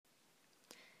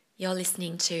You're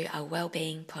listening to a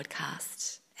Wellbeing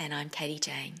podcast, and I'm Katie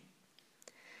Jane.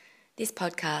 This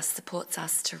podcast supports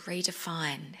us to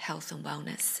redefine health and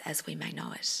wellness as we may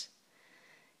know it.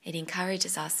 It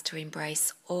encourages us to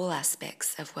embrace all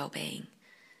aspects of wellbeing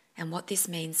and what this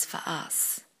means for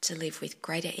us to live with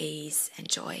greater ease and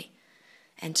joy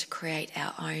and to create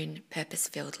our own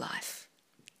purpose-filled life.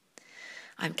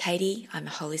 I'm Katie. I'm a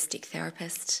holistic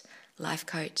therapist, life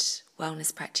coach,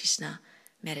 wellness practitioner,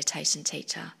 meditation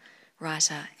teacher,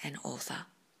 writer and author.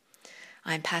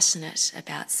 I'm passionate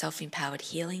about self-empowered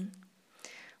healing,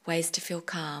 ways to feel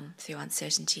calm through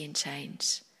uncertainty and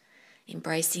change,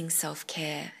 embracing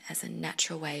self-care as a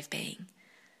natural way of being,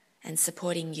 and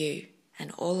supporting you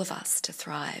and all of us to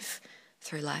thrive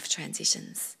through life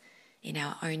transitions in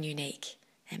our own unique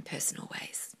and personal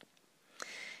ways.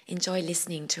 Enjoy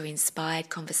listening to inspired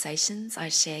conversations I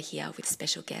share here with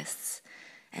special guests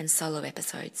and solo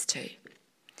episodes too.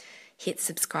 Hit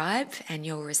subscribe and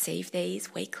you'll receive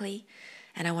these weekly,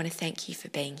 and I want to thank you for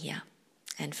being here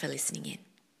and for listening in.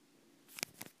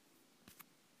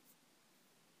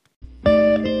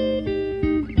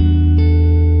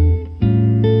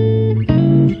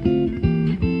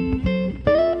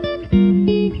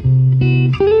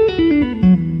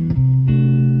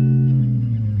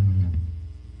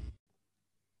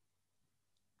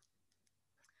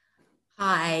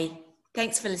 Hi.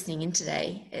 Thanks for listening in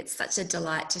today. It's such a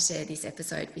delight to share this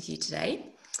episode with you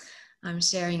today. I'm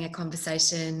sharing a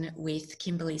conversation with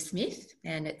Kimberley Smith,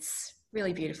 and it's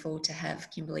really beautiful to have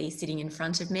Kimberley sitting in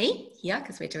front of me here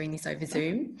because we're doing this over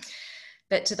Zoom.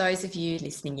 But to those of you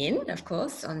listening in, of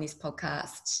course, on this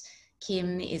podcast,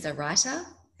 Kim is a writer,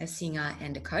 a singer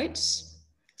and a coach.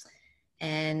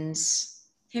 And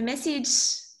her message,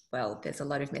 well, there's a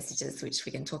lot of messages which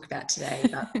we can talk about today,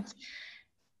 but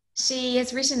she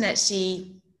has written that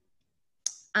she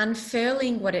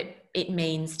unfurling what it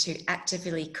means to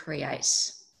actively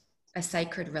create a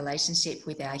sacred relationship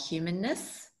with our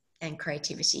humanness and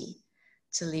creativity,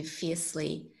 to live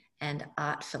fiercely and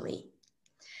artfully.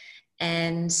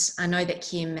 And I know that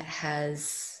Kim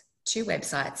has 2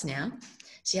 websites now.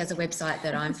 She has a website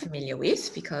that I'm familiar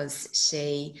with because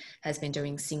she has been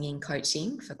doing singing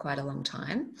coaching for quite a long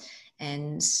time.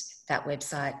 And that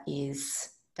website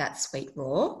is That's Sweet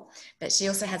Raw. But she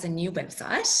also has a new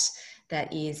website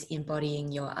that is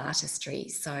Embodying Your Artistry.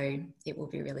 So it will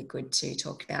be really good to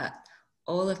talk about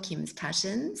all of Kim's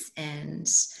passions and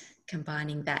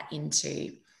combining that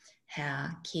into how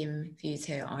Kim views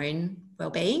her own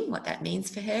well-being, what that means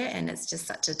for her. And it's just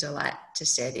such a delight to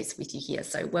share this with you here.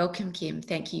 So welcome, Kim.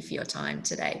 Thank you for your time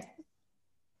today.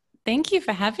 Thank you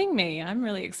for having me. I'm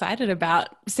really excited about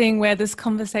seeing where this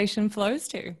conversation flows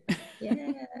to.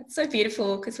 Yeah, it's so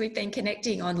beautiful because we've been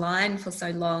connecting online for so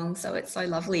long. So it's so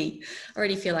lovely. I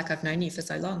already feel like I've known you for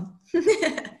so long.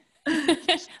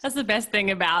 That's the best thing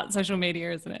about social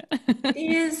media, isn't it? It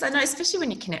is. I know, especially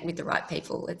when you connect with the right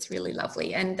people. It's really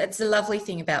lovely. And that's the lovely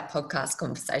thing about podcast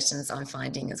conversations I'm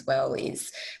finding as well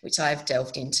is, which I've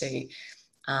delved into,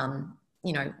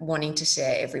 wanting to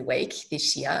share every week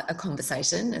this year, a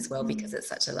conversation as well, because it's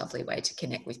such a lovely way to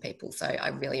connect with people. So I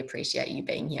really appreciate you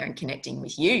being here and connecting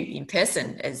with you in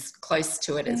person as close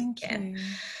to it as we can.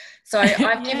 So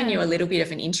I've given you a little bit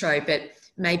of an intro, but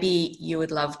maybe you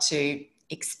would love to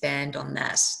expand on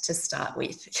that to start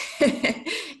with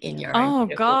in your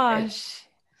own. Oh gosh.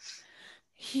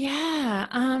 Yeah.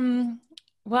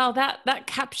 Well, that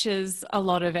captures a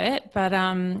lot of it, but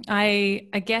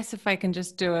I guess if I can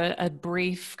just do a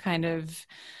brief kind of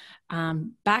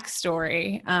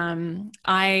backstory,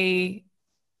 I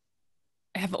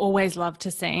have always loved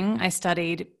to sing. I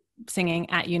studied singing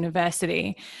at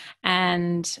university,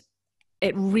 and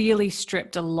it really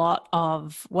stripped a lot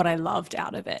of what I loved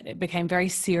out of it. It became very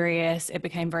serious. It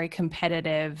became very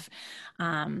competitive.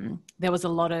 There was a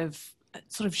lot of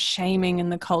sort of shaming in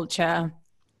the culture.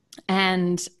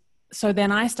 And so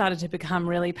then I started to become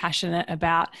really passionate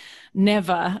about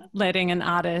never letting an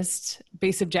artist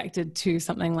be subjected to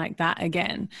something like that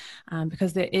again,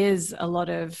 because there is a lot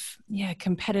of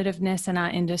competitiveness in our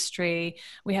industry.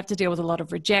 We have to deal with a lot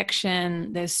of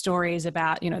rejection. There's stories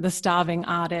about, the starving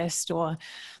artist, or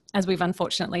as we've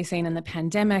unfortunately seen in the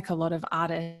pandemic, a lot of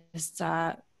artists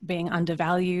are being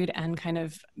undervalued and kind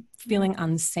of feeling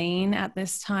unseen at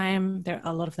this time.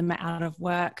 A lot of them are out of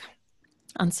work,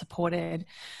 unsupported.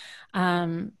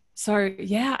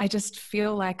 I just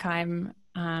feel like I'm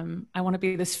I want to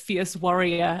be this fierce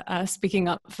warrior, speaking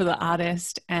up for the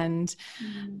artist and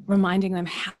reminding them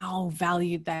how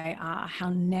valued they are, how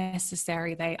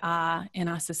necessary they are in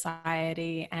our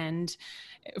society. And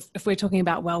if we're talking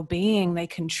about well-being, they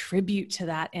contribute to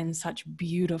that in such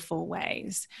beautiful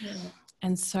ways. Yeah.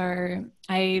 And so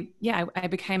I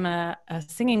became a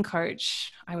singing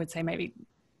coach, I would say maybe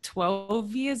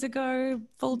 12 years ago,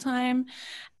 full-time.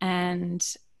 And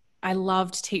I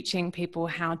loved teaching people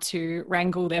how to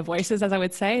wrangle their voices, as I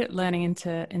would say, learning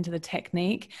into the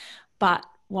technique. But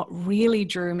what really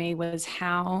drew me was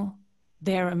how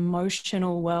their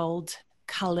emotional world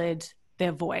colored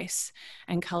their voice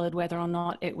and colored whether or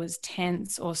not it was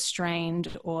tense or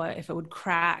strained or if it would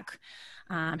crack,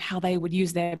 how they would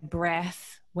use their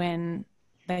breath when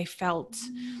they felt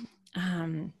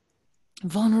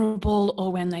vulnerable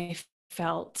or when they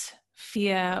felt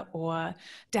fear or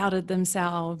doubted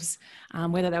themselves,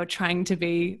 whether they were trying to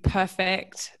be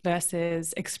perfect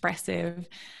versus expressive.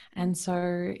 And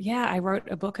so, I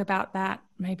wrote a book about that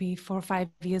maybe 4 or 5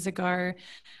 years ago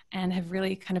and have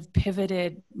really kind of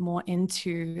pivoted more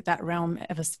into that realm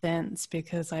ever since,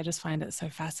 because I just find it so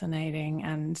fascinating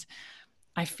and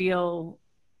I feel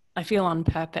on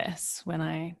purpose when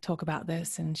I talk about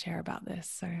this and share about this.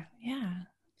 So, yeah.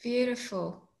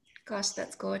 Beautiful. Gosh,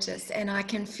 that's gorgeous. And I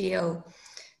can feel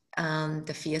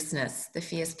the fierceness, the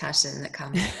fierce passion that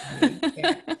comes from you.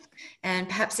 Yeah. And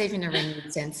perhaps even a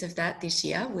renewed sense of that this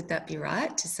year. Would that be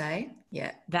right to say?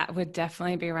 Yeah. That would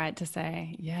definitely be right to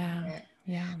say. Yeah.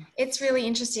 It's really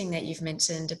interesting that you've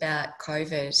mentioned about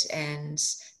COVID and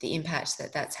the impact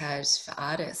that that's had for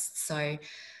artists. So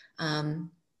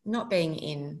not being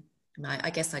in, I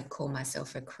guess I'd call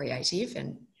myself a creative,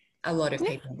 and a lot of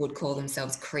people would call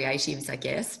themselves creatives, I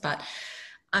guess, but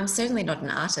I'm certainly not an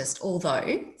artist,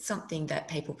 although something that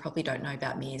people probably don't know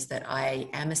about me is that I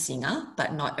am a singer,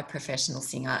 but not a professional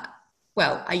singer.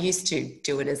 Well, I used to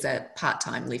do it as a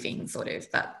part-time living sort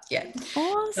of, but yeah.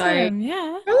 Awesome,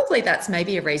 so probably that's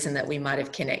maybe a reason that we might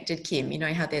have connected, Kim. You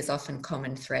know how there's often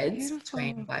common threads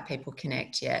between why people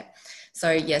connect,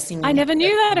 So singing. I never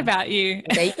knew that about you.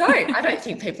 There you go. I don't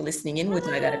think people listening in would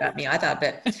know that about me either,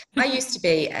 but I used to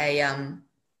be a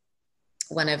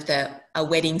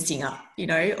wedding singer,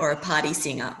 or a party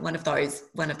singer, one of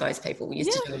those people. We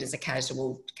used to do it as a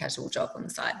casual job on the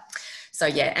side. So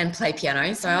and play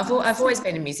piano. So I've always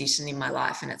been a musician in my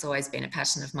life, and it's always been a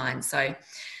passion of mine. So,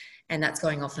 and that's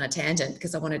going off on a tangent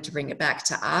because I wanted to bring it back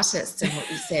to artists and what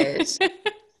you said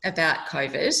about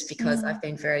COVID, because I've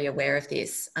been very aware of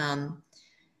this. And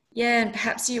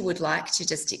perhaps you would like to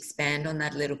just expand on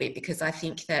that a little bit, because I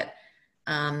think that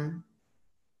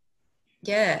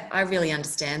I really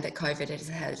understand that COVID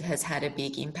has had a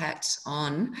big impact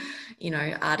on,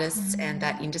 artists and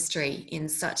that industry in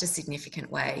such a significant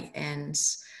way. And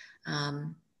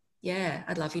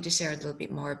I'd love you to share a little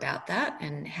bit more about that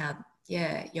and how,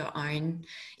 your own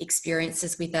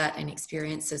experiences with that and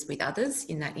experiences with others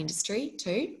in that industry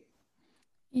too.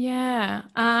 Yeah.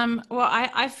 Well,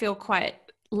 I feel quite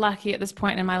lucky at this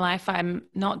point in my life. I'm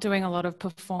not doing a lot of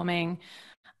performing,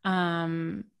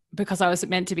 because I was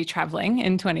meant to be traveling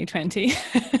in 2020.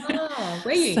 Oh,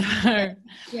 were you? So,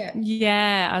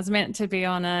 I was meant to be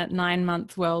on a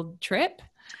 9-month world trip,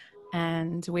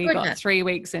 and we got 3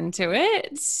 weeks into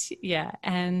it.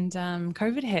 And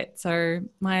COVID hit. So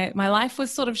my life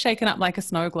was sort of shaken up like a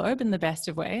snow globe in the best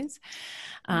of ways.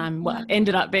 Well,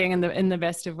 ended up being in the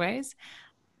best of ways.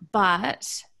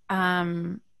 But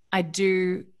I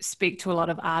do speak to a lot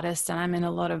of artists, and I'm in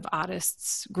a lot of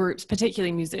artists groups,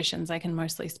 particularly musicians. I can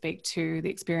mostly speak to the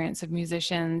experience of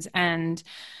musicians, and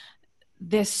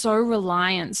they're so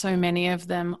reliant, so many of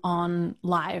them, on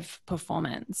live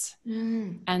performance.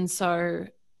 And so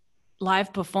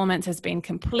live performance has been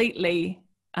completely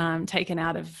taken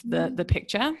out of the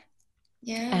picture.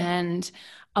 And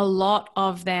a lot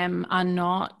of them are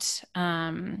not,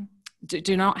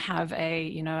 do not have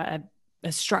a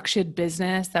structured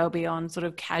business. They'll be on sort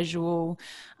of casual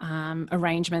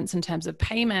arrangements in terms of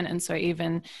payment. And so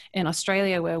even in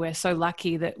Australia, where we're so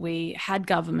lucky that we had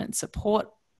government support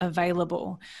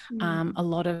available, a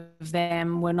lot of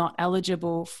them were not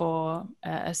eligible for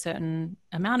a certain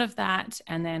amount of that.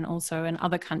 And then also in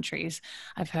other countries,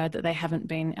 I've heard that they haven't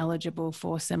been eligible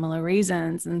for similar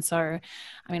reasons. And so,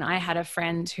 I had a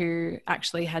friend who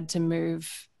actually had to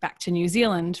move back to New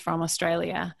Zealand from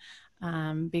Australia,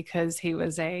 because he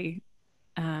was a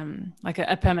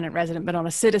permanent resident, but not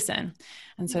a citizen.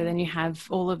 And so then you have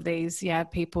all of these,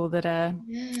 people that are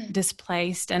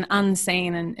displaced and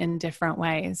unseen in different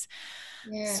ways.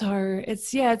 So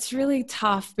it's really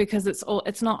tough, because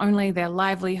it's not only their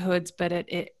livelihoods, but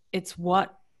it's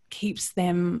what keeps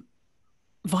them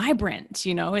vibrant,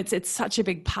 you know, it's such a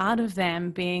big part of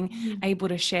them being able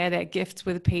to share their gifts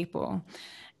with people.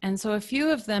 And so a few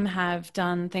of them have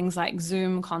done things like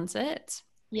Zoom concerts,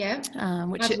 Yeah.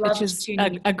 which I've which loved is tuning a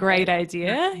into those. great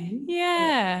idea.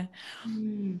 Yeah.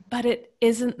 But it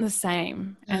isn't the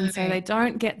same. And so No. they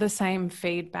don't get the same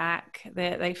feedback.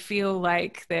 They feel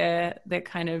like they're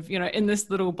kind of, you know, in this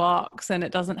little box, and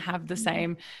it doesn't have the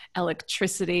same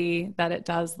electricity that it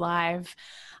does live.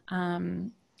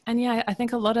 And yeah, I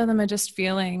think a lot of them are just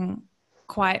feeling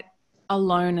quite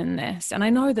alone in this. And I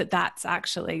know that that's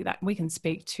actually, that we can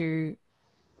speak to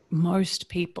most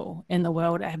people in the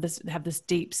world have this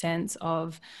deep sense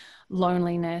of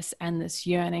loneliness and this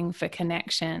yearning for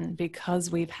connection, because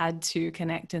we've had to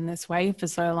connect in this way for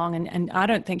so long. And I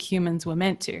don't think humans were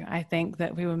meant to. I think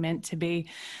that we were meant to be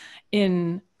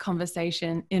in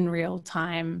conversation in real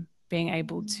time, being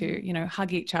able to, you know,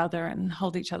 hug each other and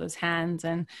hold each other's hands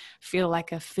and feel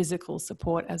like a physical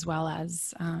support as well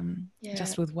as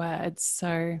just with words.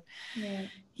 So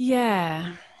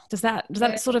yeah. Does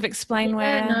that sort of explain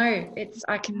where? No,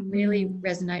 I can really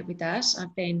resonate with that.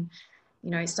 I've been, you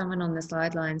know, someone on the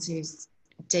sidelines who's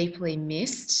deeply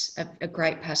missed. A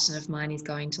great passion of mine is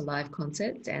going to live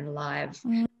concerts and live,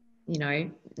 you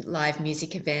know, live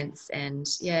music events. And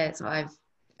yeah, so I've,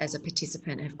 as a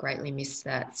participant, have greatly missed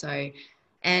that. So,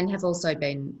 and have also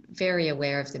been very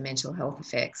aware of the mental health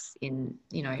effects in,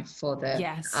 you know, for the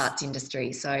arts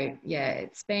industry. So yeah,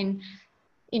 it's been,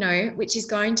 you know, which is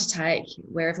going to take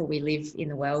wherever we live in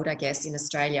the world. I guess in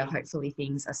Australia, hopefully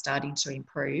things are starting to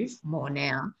improve more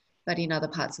now, but in other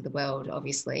parts of the world,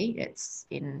 obviously it's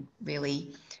in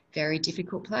really very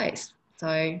difficult place.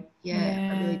 So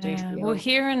yeah, I really do feel. Well,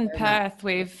 here in Perth,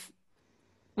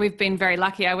 we've been very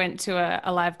lucky. I went to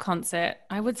a live concert.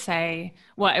 I would say,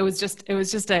 well, it was just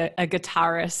a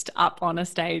guitarist up on a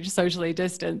stage, socially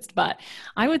distanced. But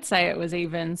I would say it was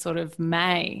even sort of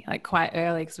May, like quite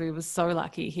early, because we were so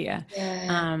lucky here.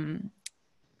 Yeah.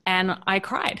 And I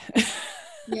cried.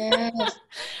 Yes.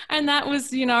 And that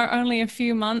was, you know, only a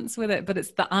few months with it, but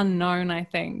it's the unknown, I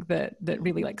think, that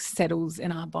really like settles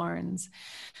in our bones.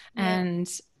 Yeah.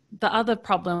 And the other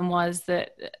problem was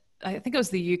that I think it was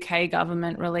the UK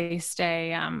government released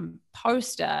a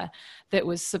poster that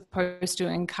was supposed to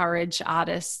encourage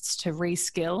artists to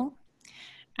reskill.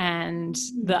 And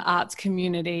the arts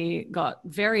community got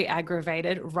very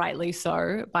aggravated, rightly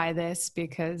so, by this,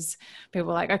 because people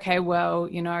were like, okay, well,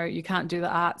 you know, you can't do the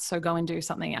arts, so go and do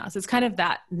something else. It's kind of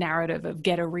that narrative of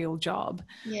get a real job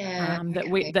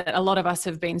that a lot of us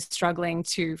have been struggling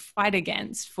to fight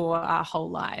against for our whole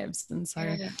lives. And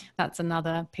so that's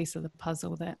another piece of the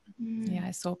puzzle that,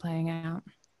 I saw playing out.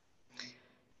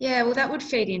 Yeah, well, that would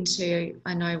feed into,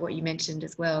 I know what you mentioned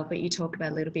as well, but you talk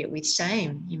about a little bit with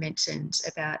shame. You mentioned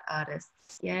about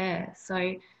artists. Yeah.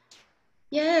 So,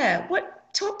 yeah,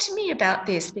 talk to me about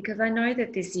this, because I know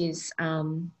that this is,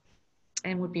 and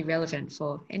would be relevant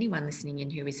for anyone listening in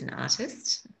who is an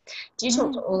artist. Do you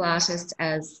talk to all artists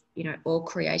as, you know, all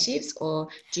creatives, or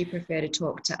do you prefer to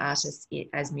talk to artists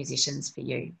as musicians for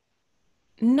you?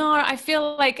 No, I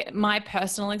feel like my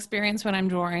personal experience when I'm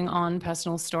drawing on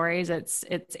personal stories, it's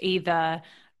either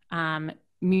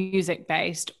music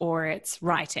based or it's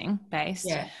writing based.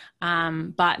 Yeah.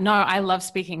 But no, I love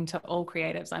speaking to all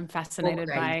creatives. I'm fascinated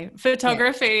by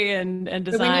photography and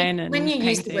design and when you painting.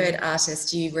 use the word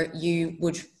artist, you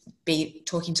would be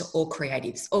talking to all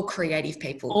creatives, all creative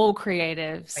people. All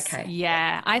creatives. Okay.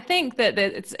 Yeah. I think that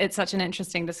it's such an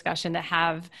interesting discussion to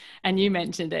have. And you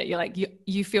mentioned it. You're like,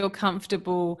 you feel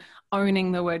comfortable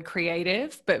owning the word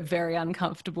creative, but very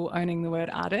uncomfortable owning the word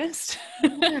artist.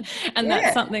 And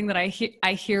that's something that I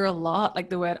hear a lot. Like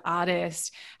the word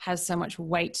artist has so much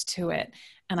weight to it.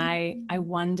 And I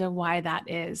wonder why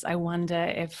that is. I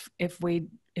wonder if we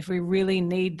really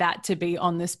need that to be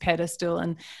on this pedestal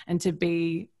and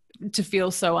to feel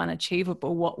so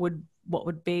unachievable, what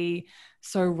would be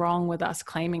so wrong with us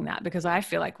claiming that? Because I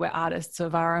feel like we're artists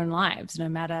of our own lives, no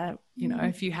matter, you know,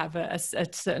 if you have a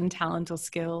certain talent or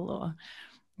skill or,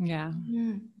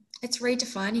 It's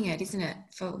redefining it, isn't it,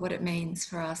 for what it means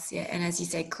for us? Yeah. And as you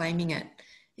said, claiming it.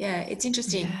 Yeah, it's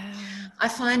interesting. Yeah. I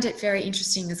find it very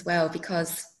interesting as well,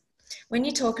 because when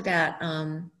you talk about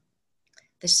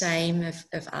the shame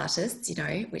of artists, you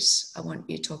know, which I want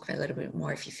you to talk about a little bit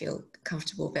more if you feel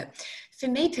comfortable. But for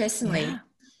me personally,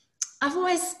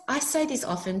 I say this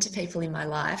often to people in my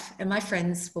life, and my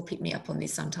friends will pick me up on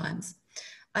this sometimes.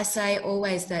 I say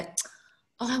always that,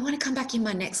 I want to come back in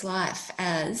my next life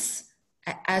as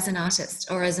an artist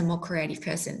or as a more creative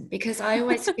person, because I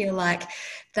always feel like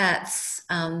that's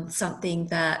something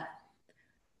that,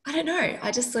 I don't know,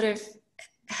 I just sort of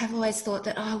have always thought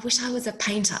that, oh, I wish I was a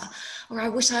painter, or I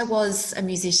wish I was a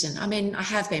musician. I mean, I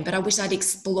have been, but I wish I'd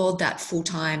explored that full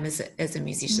time as a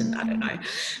musician. I don't know.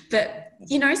 But,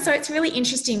 you know, so it's really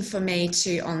interesting for me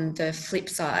to, on the flip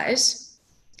side,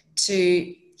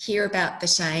 to hear about the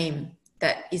shame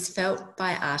that is felt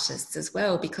by artists as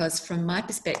well, because from my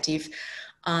perspective,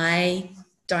 I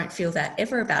don't feel that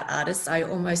ever about artists. I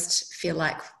almost feel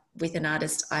like with an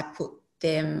artist, I put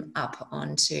them up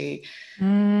onto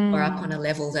or up on a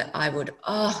level that I would,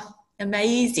 oh,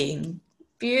 amazing,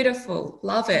 beautiful,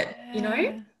 love it, you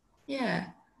know? Yeah.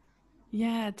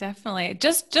 Yeah, definitely.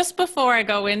 Just before I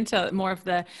go into more of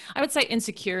the, I would say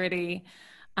insecurity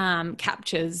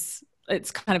captures,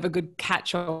 it's kind of a good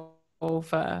catch-all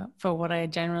for what I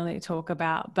generally talk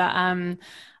about. But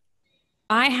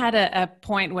I had a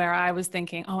point where I was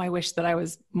thinking, oh, I wish that I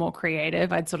was more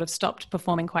creative. I'd sort of stopped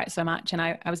performing quite so much. And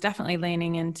I was definitely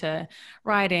leaning into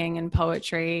writing and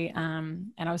poetry.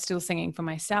 And I was still singing for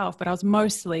myself, but I was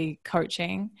mostly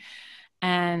coaching.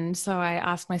 And so I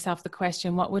asked myself the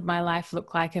question, what would my life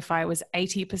look like if I was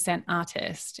 80%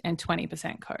 artist and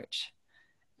 20% coach?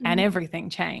 And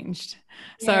everything changed.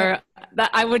 Yeah. So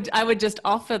that I would just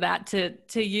offer that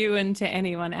to you and to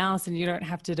anyone else, and you don't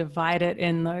have to divide it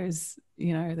in those,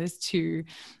 you know, those two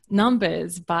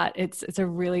numbers. But it's a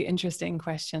really interesting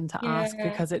question to ask,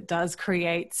 because it does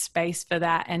create space for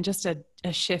that and just a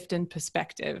shift in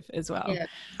perspective as well. Yeah,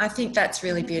 I think that's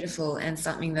really beautiful and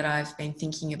something that I've been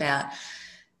thinking about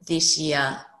this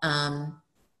year.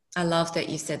 I love that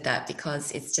you said that,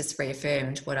 because it's just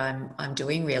reaffirmed what I'm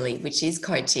doing really, which is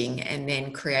coaching and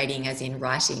then creating, as in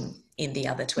writing, in the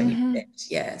other 20%.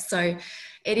 Yeah. So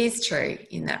it is true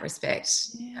in that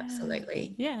respect.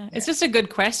 Absolutely. Yeah. It's just a good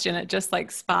question. It just like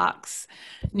sparks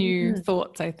new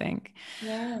thoughts, I think.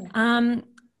 Yeah.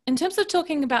 In terms of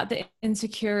talking about the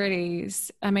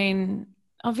insecurities, I mean,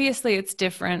 obviously it's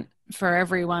different for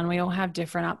everyone. We all have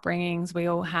different upbringings. We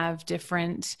all have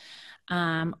different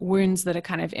wounds that are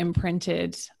kind of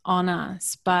imprinted on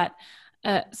us. But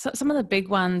so some of the big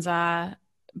ones are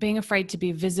being afraid to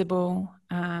be visible,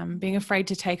 being afraid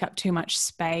to take up too much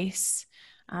space,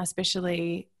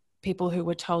 especially people who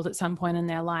were told at some point in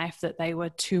their life that they were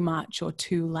too much or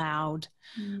too loud.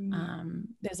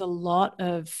 There's a lot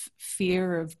of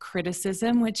fear of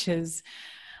criticism, which is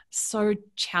so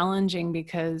challenging,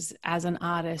 because as an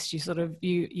artist, you sort of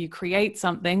you create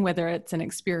something, whether it's an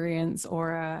experience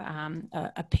or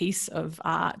a piece of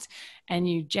art, and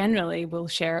you generally will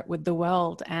share it with the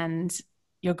world, and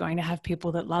you're going to have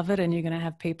people that love it, and you're going to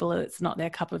have people that it's not their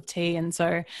cup of tea. And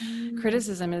so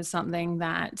criticism is something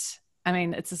that, I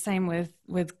mean, it's the same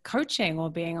with coaching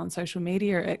or being on social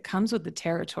media. It comes with the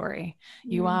territory.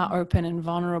 You are open and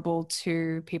vulnerable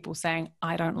to people saying,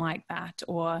 I don't like that,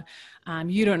 or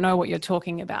you don't know what you're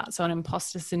talking about. So an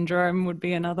imposter syndrome would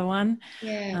be another one.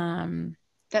 Yeah.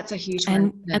 That's a huge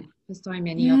one. There's so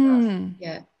many of us.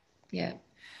 Yeah. Yeah.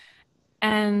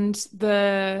 And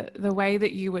the way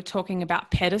that you were talking about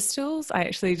pedestals, I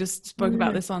actually just spoke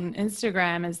about this on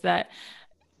Instagram, is that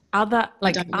other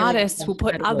like artists will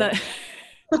put other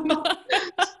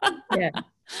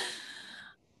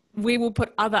we will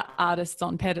put other artists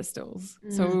on pedestals.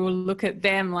 So we will look at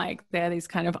them like they're these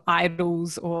kind of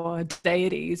idols or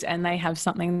deities, and they have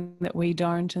something that we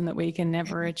don't, and that we can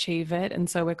never achieve it. And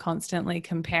so we're constantly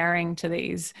comparing to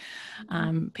these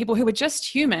people who are just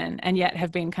human and yet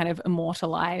have been kind of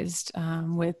immortalized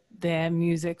with their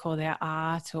music or their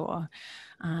art, or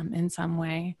in some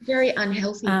way. Very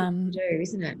unhealthy to do,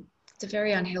 isn't it? It's a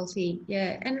very unhealthy,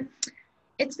 and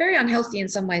it's very unhealthy in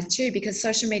some ways too, because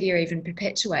social media even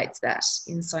perpetuates that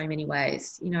in so many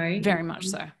ways, you know. Very much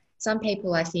so. Some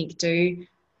people, I think, do,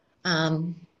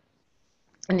 and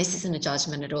this isn't a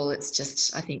judgment at all, it's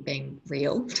just, I think, being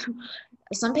real.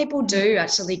 Some people do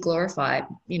actually glorify,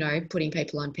 you know, putting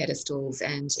people on pedestals,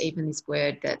 and even this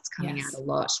word that's coming out a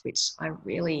lot, which I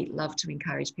really love to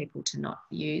encourage people to not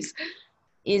use,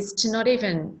 is to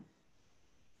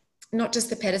not just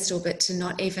the pedestal, but to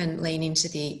not even lean into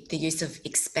the use of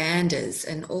expanders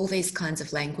and all these kinds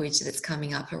of language that's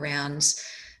coming up around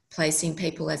placing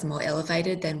people as more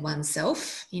elevated than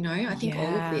oneself. You know, I think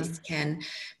all of this can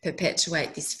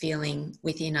perpetuate this feeling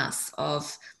within us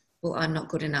of, well, I'm not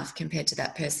good enough compared to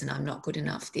that person. I'm not good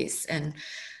enough this. And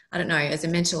I don't know, as a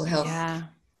mental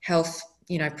health,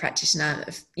 you know, practitioner,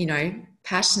 you know,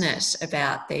 passionate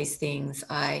about these things,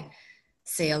 I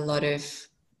see a lot of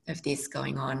this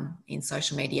going on in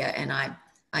social media, and I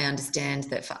understand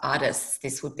that for artists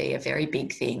this would be a very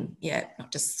big thing, not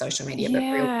just social media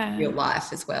but real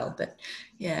life as well. But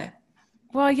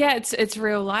Well, yeah, it's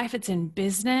real life. It's in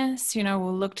business. You know,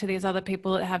 we'll look to these other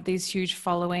people that have these huge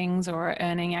followings or are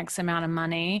earning X amount of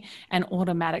money and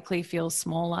automatically feel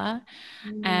smaller.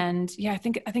 Mm, And yeah, I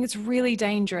think it's really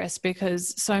dangerous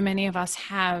because so many of us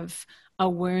have a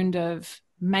wound of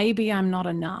maybe I'm not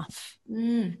enough.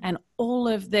 mm, And all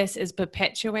of this is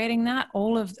perpetuating that.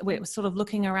 We're sort of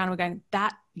looking around, we're going,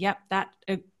 that, yep, that,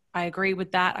 I agree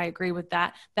with that. I agree with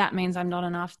that. That means I'm not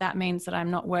enough. That means that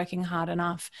I'm not working hard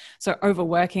enough. So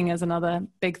overworking is another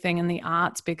big thing in the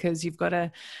arts because you've got to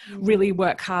mm, really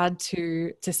work hard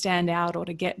to stand out or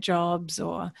to get jobs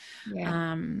or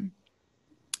yeah. um,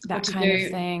 Or that to kind of do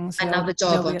thing. So another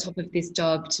there'll job on be top of this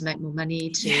job to make more money,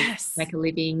 to yes. make a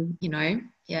living, you know?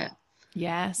 Yeah.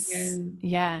 Yes.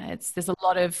 Yeah. Yeah, there's a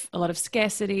lot of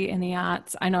scarcity in the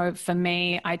arts. I know for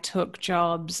me, I took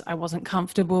jobs I wasn't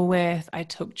comfortable with. I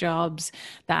took jobs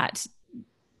that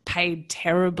paid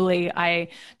terribly. I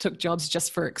took jobs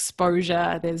just for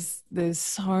exposure. There's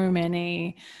so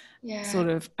many Yeah. sort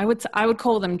of I would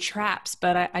call them traps,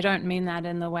 but I don't mean that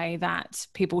in the way that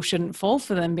people shouldn't fall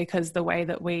for them, because the way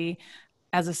that we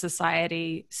as a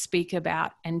society speak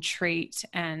about and treat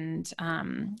and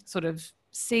sort of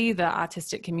see the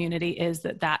artistic community is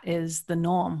that is the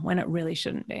norm when it really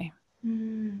shouldn't be.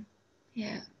 Mm,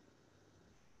 yeah.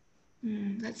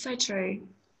 That's so true.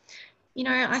 You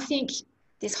know, I think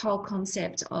this whole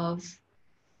concept of,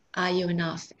 are you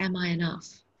enough? Am I enough?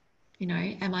 You know,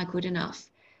 am I good enough?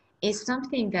 Is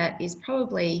something that is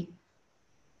probably,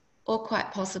 or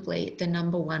quite possibly, the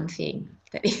number one thing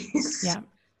that is Yeah.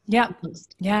 Yeah.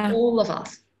 amongst Yeah. all of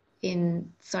us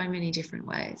in so many different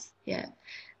ways. Yeah.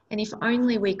 And if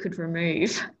only we could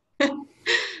remove that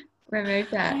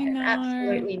I and know.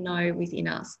 absolutely know within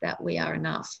us that we are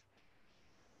enough,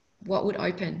 what would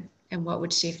open and what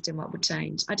would shift and what would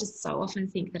change. I just so often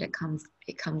think that it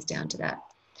comes down to that.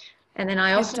 And then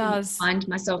I It often does. find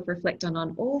myself reflect on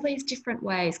all these different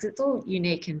ways, because it's all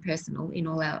unique and personal in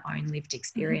all our own lived Mhm.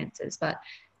 experiences, but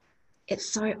it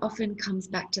so often comes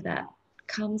back to that,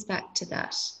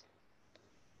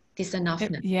 this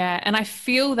enoughness. Yeah. And I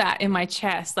feel that in my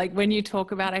chest. Like when you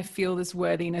talk about, I feel this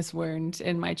worthiness wound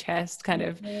in my chest kind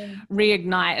of Yeah.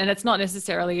 reignite. And it's not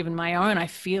necessarily even my own. I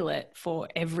feel it for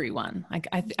everyone. Like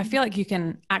I feel like you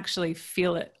can actually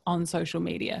feel it on social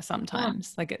media Oh,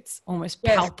 sometimes. Like it's almost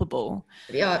yes. palpable.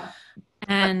 Yeah,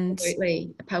 And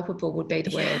absolutely. Palpable would be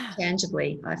the word. yeah,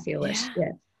 Tangibly, I feel it. yeah.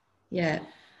 Yeah. Yeah.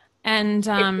 And It's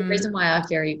the reason why I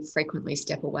very frequently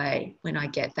step away when I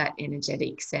get that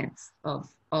energetic sense of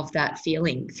that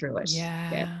feeling through it.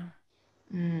 Yeah. yeah.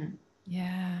 Mm,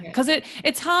 Yeah, yeah. because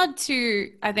it's hard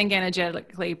to, I think,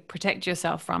 energetically protect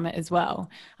yourself from it as well,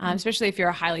 Mm, especially if you're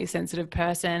a highly sensitive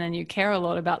person and you care a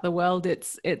lot about the world.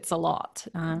 It's a lot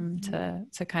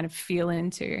mm, to kind of feel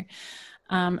into.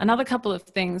 Another couple of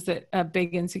things that are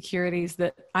big insecurities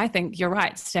that I think you're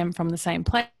right stem from the same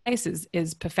place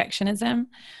is perfectionism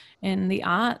in the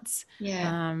arts.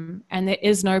 yeah. And there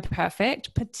is no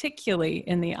perfect, particularly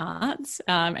in the arts.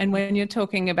 And when you're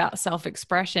talking about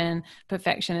self-expression,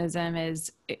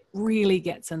 perfectionism it really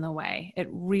gets in the way. It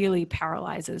really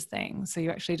paralyzes things. So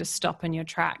you actually just stop in your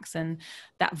tracks, and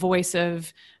that voice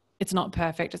of, it's not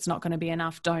perfect, it's not going to be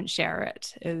enough, don't share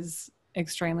it, is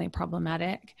extremely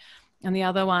problematic. And the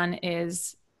other one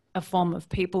is a form of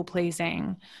people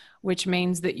pleasing, which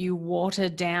means that you water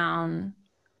down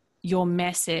your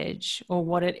message or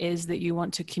what it is that you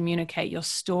want to communicate, your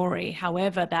story,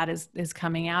 however that is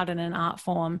coming out in an art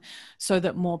form, so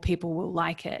that more people will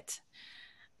like it.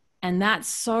 And that's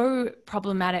so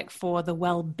problematic for the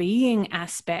well-being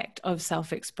aspect of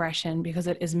self-expression, because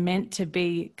it is meant to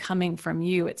be coming from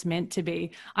you. It's meant to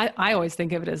be, I always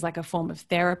think of it as like a form of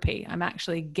therapy. I'm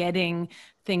actually getting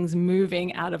things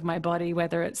moving out of my body,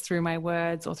 whether it's through my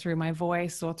words or through my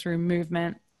voice or through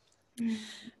movement. Mm,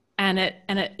 And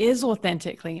it is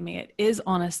authentically me. It is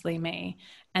honestly me.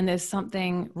 And there's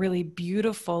something really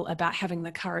beautiful about having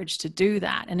the courage to do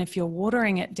that. And if you're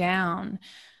watering it down,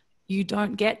 you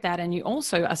don't get that. And you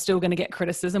also are still going to get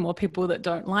criticism or people that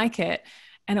don't like it.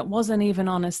 And it wasn't even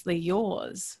honestly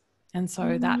yours. And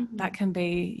so that mm. can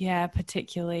be, yeah,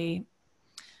 particularly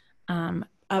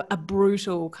a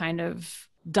brutal kind of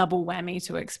double whammy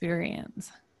to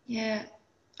experience. Yeah.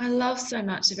 I love so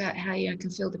much about how I can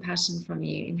feel the passion from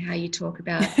you and how you talk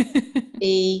about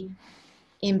the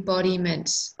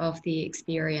embodiment of the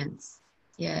experience.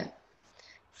 Yeah.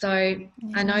 So I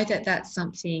Yeah. know that that's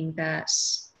something that,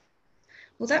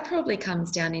 well, that probably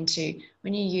comes down into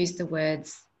when you use the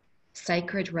words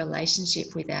sacred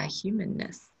relationship with our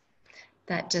humanness.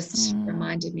 That just Mm.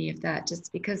 reminded me of that,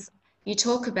 just because you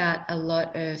talk about a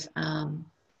lot of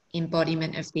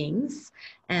embodiment of things,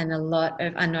 and a lot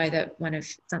of, I know that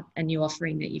a new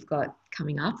offering that you've got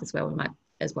coming up as well, we might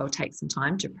as well take some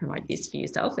time to promote this for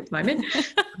yourself at the moment.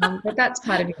 But that's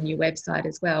part of your new website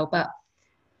as well. But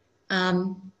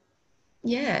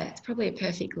yeah, it's probably a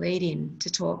perfect lead in to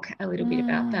talk a little bit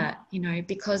about that, you know,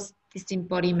 because this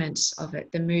embodiment of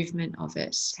it, the movement of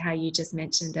it, how you just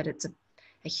mentioned that it's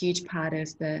a huge part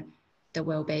of the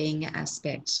well-being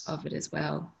aspect of it as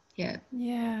well. Yeah.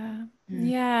 Yeah.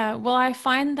 Yeah. Well, I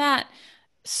find that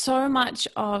so much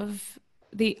of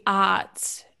the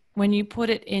arts, when you put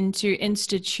it into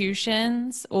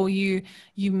institutions or you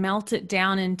melt it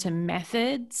down into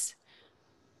methods,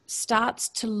 starts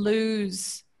to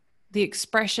lose the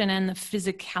expression and the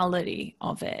physicality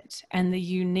of it and the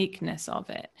uniqueness of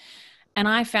it. And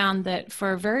I found that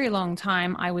for a very long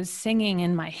time, I was singing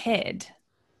in my head.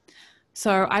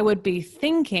 So I would be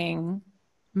thinking,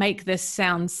 make this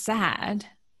sound sad,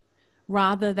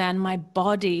 rather than my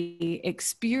body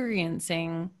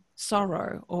experiencing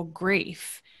sorrow or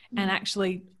grief. And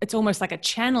actually, it's almost like a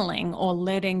channeling or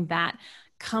letting that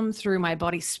come through my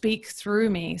body, speak through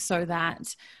me so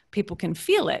that people can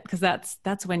feel it. Because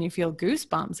that's when you feel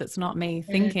goosebumps. It's not me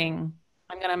thinking,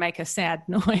 I'm going to make a sad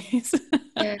noise.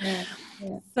 Yeah.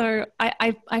 So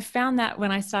I found that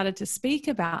when I started to speak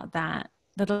about that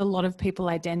a lot of people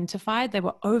identified, they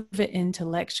were over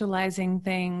intellectualizing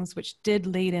things, which did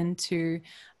lead into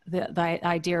the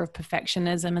idea of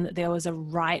perfectionism, and that there was a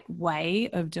right way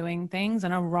of doing things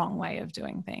and a wrong way of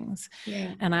doing things.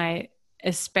 Yeah. And I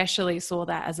especially saw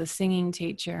that as a singing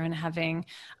teacher, and having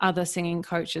other singing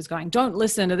coaches going, don't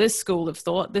listen to this school of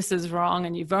thought, this is wrong,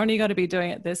 and you've only got to be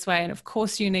doing it this way, and of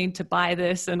course you need to buy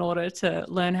this in order to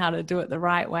learn how to do it the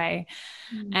right way.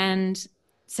 And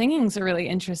singing's a really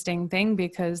interesting thing,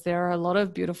 because there are a lot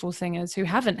of beautiful singers who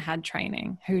haven't had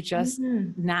training, who just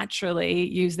naturally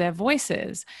use their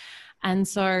voices. And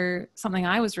so something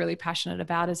I was really passionate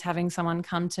about is having someone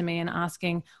come to me and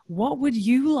asking, what would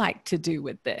you like to do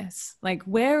with this? Like,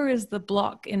 where is the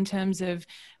block in terms of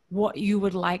what you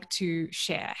would like to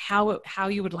share, how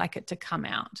you would like it to come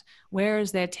out? Where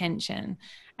is their tension?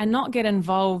 And not get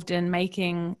involved in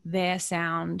making their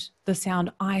sound the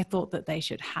sound I thought that they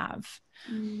should have.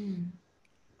 And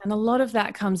a lot of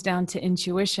that comes down to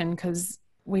intuition, because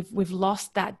we've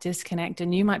lost that disconnect.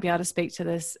 And you might be able to speak to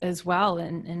this as well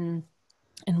in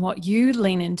what you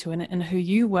lean into and who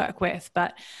you work with.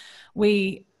 But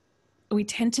we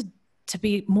tend to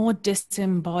be more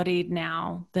disembodied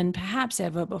now than perhaps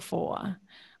ever before.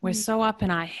 We're so up in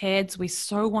our heads. We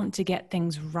so want to get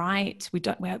things right.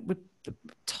 We're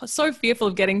so fearful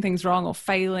of getting things wrong or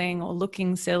failing or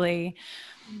looking silly.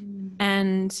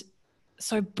 And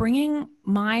so bringing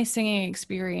my singing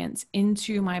experience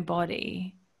into my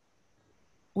body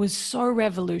was so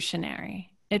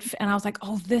revolutionary. And I was like,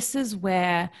 oh, this is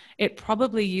where it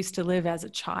probably used to live as a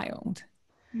child,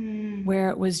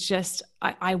 where it was just,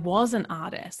 I was an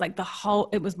artist. Like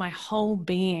it was my whole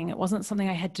being. It wasn't something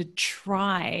I had to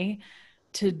try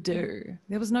to do.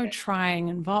 There was no trying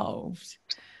involved.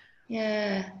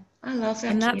 Yeah. I love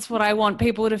that. And that's what I want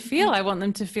people to feel. I want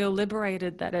them to feel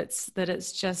liberated, that it's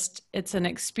an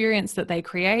experience that they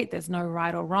create. There's no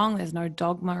right or wrong. There's no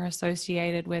dogma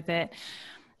associated with it.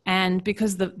 And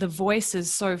because the voice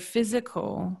is so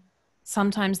physical,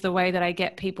 sometimes the way that I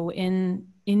get people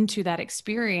into that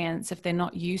experience, if they're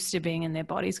not used to being in their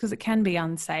bodies, because it can be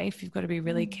unsafe, you've got to be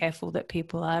really careful that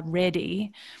people are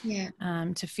ready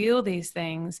to feel these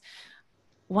things.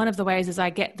 One of the ways is I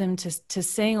get them to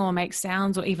sing or make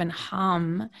sounds or even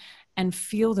hum and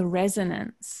feel the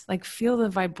resonance, like feel the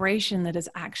vibration that is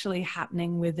actually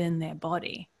happening within their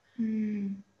body.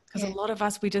 Because a lot of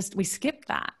us, we skip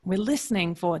that. We're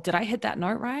listening for, did I hit that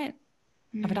note right?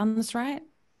 Have I done this right?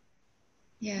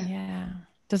 Yeah.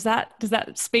 Does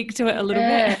that speak to it a little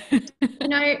bit? You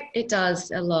know, it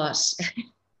does a lot.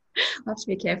 I have to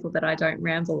be careful that I don't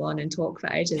ramble on and talk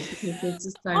for ages, because there's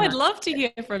just so much. I'd love to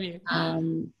hear from you.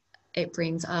 It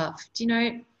brings up. Do you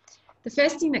know, the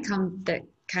first thing that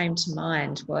came to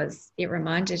mind was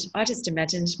I just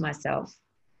imagined myself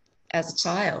as a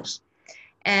child,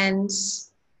 and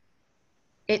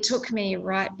it took me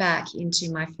right back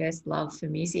into my first love for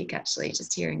music, actually,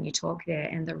 just hearing you talk there,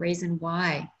 and the reason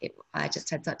why I just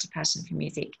had such a passion for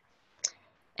music.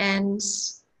 And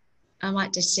I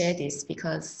might just share this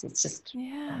because it's just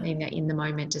something that in the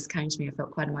moment just came to me. I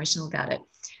felt quite emotional about it.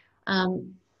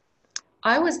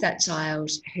 I was that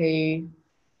child who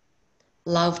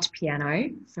loved piano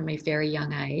from a very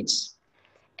young age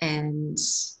and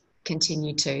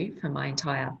continued to for my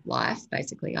entire life.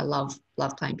 Basically, I love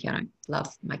playing piano, love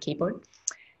my keyboard.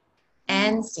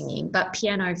 and singing, but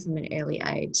piano from an early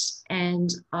age.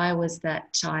 And I was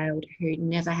that child who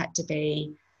never had to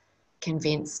be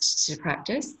convinced to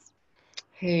practice,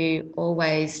 who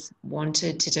always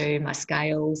wanted to do my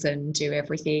scales and do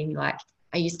everything. Like,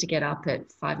 I used to get up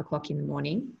at 5 o'clock in the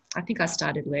morning. I think I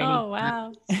started learning. Oh,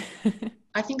 wow.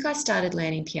 I think I started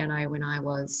learning piano when I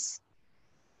was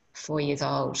 4 years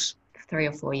old, 3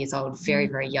 or 4 years old, very,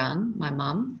 very young. My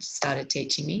mum started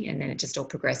teaching me, and then it just all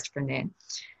progressed from there.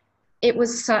 It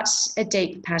was such a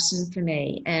deep passion for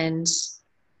me, and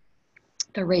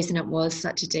the reason it was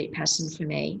such a deep passion for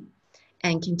me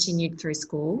and continued through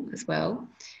school as well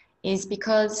is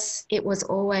because it was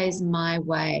always my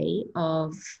way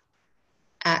of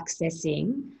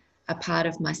accessing a part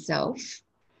of myself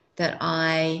that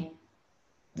I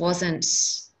wasn't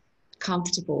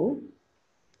comfortable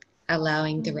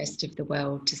allowing the rest of the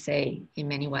world to see in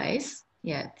many ways.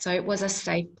 Yeah, so it was a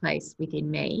safe place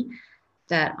within me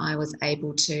that I was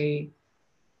able to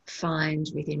find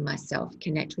within myself,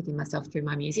 connect within myself through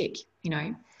my music,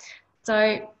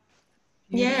 So,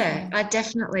 yeah, I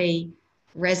definitely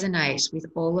resonate with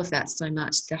all of that so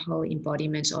much, the whole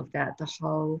embodiment of that, the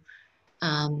whole,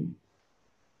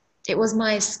 it was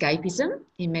my escapism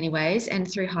in many ways, and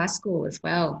through high school as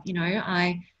well.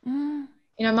 My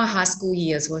high school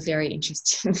years were very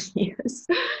interesting years.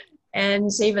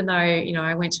 And even though,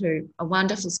 I went to a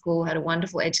wonderful school, had a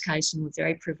wonderful education, was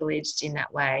very privileged in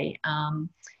that way,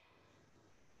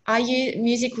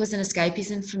 music was an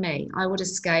escapism for me. I would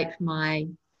escape my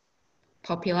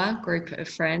popular group of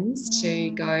friends to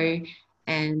go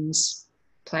and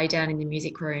play down in the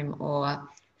music room or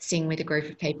sing with a group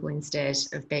of people instead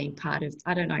of being part of,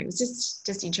 I don't know, it was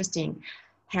just interesting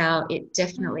how it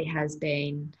definitely has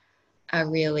been a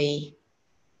really,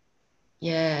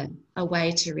 a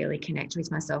way to really connect with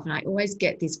myself. And I always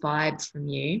get this vibe from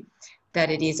you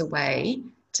that it is a way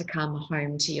to come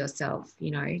home to yourself,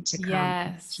 to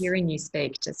come. Hearing you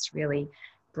speak just really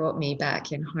brought me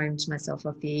back and home to myself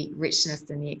of the richness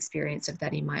and the experience of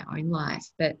that in my own life.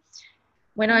 But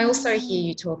when I also hear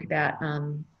you talk about,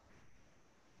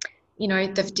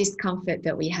 the discomfort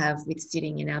that we have with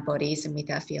sitting in our bodies and with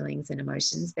our feelings and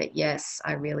emotions, that yes,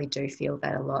 I really do feel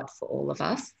that a lot for all of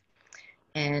us.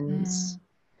 And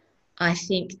I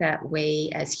think that we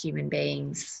as human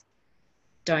beings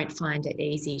don't find it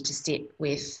easy to sit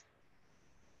with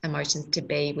emotions, to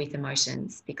be with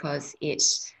emotions, because it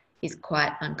is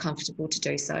quite uncomfortable to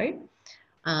do so.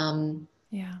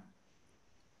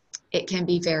 It can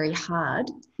be very hard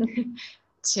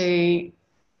to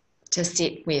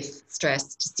sit with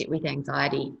stress, to sit with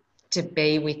anxiety, to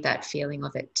be with that feeling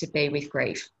of it, to be with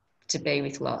grief, to be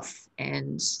with loss,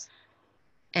 and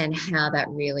how that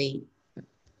really,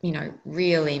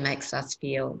 really makes us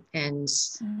feel. And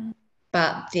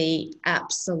but the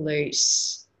absolute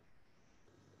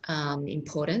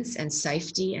importance and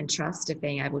safety and trust of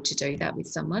being able to do that with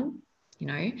someone,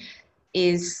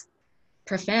 is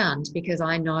profound, because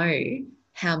I know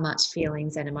how much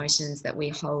feelings and emotions that we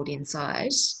hold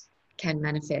inside can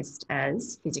manifest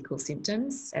as physical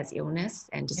symptoms, as illness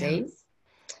and disease.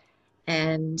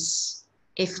 And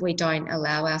if we don't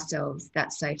allow ourselves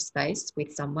that safe space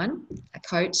with someone, a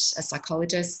coach, a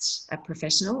psychologist, a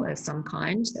professional of some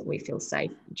kind that we feel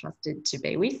safe and trusted to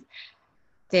be with,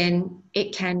 then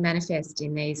it can manifest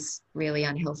in these really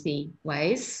unhealthy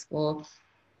ways, or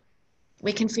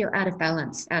we can feel out of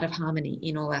balance, out of harmony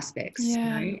in all aspects.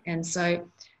 And so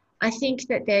I think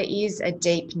that there is a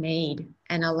deep need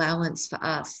and allowance for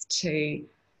us to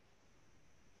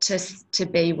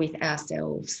be with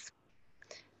ourselves,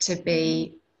 to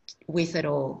be with it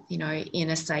all, in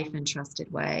a safe and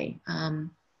trusted way. I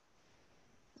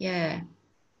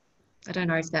don't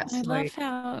know if that flowed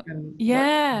from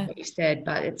what you've said,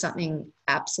 but it's something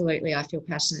absolutely I feel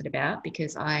passionate about,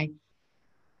 because I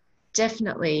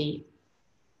definitely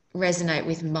resonate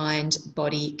with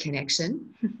mind-body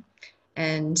connection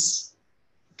and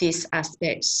this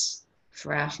aspect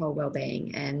for our whole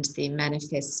well-being and the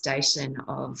manifestation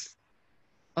of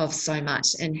so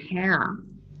much, and how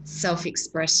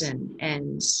self-expression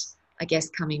and, I guess,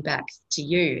 coming back to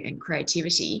you, and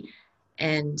creativity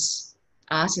and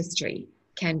artistry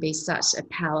can be such a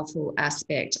powerful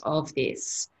aspect of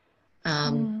this,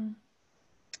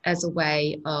 as a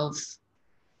way of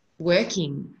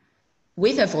working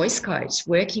with a voice coach,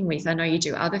 working with, I know you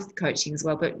do other coaching as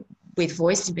well, but with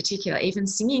voice in particular, even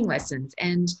singing lessons,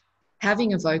 and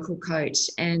having a vocal coach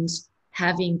and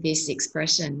having this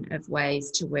expression of ways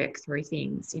to work through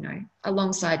things,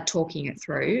 alongside talking it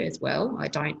through as well. I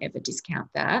don't ever discount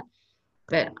that,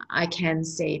 but I can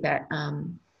see that,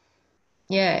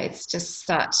 it's just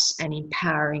such an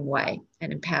empowering way,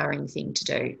 an empowering thing to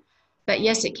do. But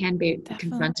yes, it can be confronting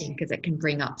Definitely. because it can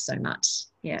bring up so much.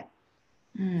 Yeah.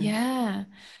 Mm. Yeah.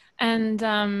 And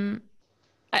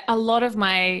a lot of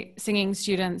my singing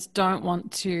students don't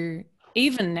want to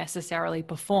even necessarily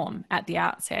perform at the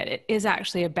outset. It is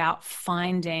actually about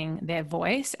finding their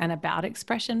voice and about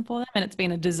expression for them. And it's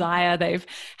been a desire they've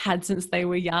had since they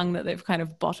were young that they've kind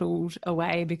of bottled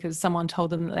away because someone told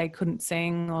them that they couldn't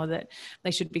sing or that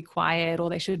they should be quiet or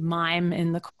they should mime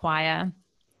in the choir.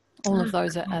 All Oh, of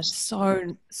those are gosh.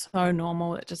 so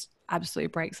normal. It just absolutely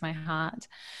breaks my heart.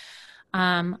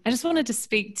 I just wanted to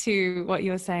speak to what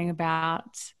you were saying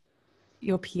about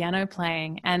your piano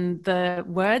playing, and the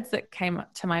words that came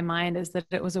up to my mind is that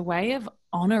it was a way of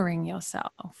honoring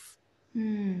yourself.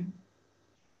 Mm.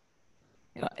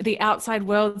 The outside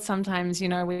world, sometimes,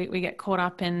 we get caught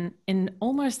up in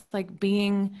almost like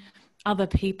being other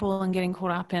people and getting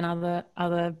caught up in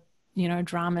other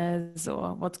dramas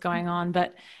or what's going on.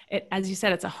 But it, as you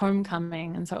said, it's a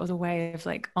homecoming. And so it was a way of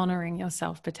like honoring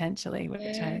yourself potentially, which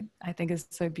Yeah. I think is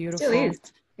so Still is. beautiful.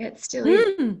 It still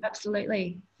is. Mm.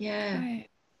 Absolutely. Yeah. Right.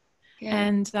 Yeah.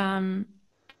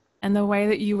 And the way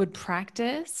that you would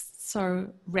practice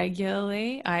so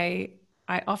regularly, I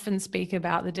often speak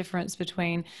about the difference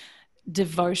between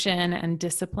devotion and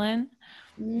discipline,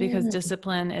 because Mm.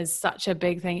 discipline is such a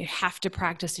big thing. You have to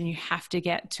practice and you have to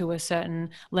get to a certain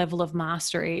level of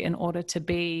mastery in order to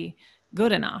be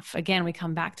good enough. Again, we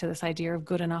come back to this idea of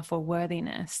good enough or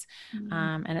worthiness.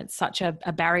 Mm. And it's such a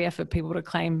barrier for people to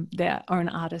claim their own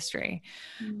artistry.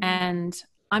 Mm. And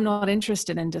I'm not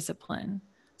interested in discipline.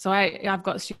 So I've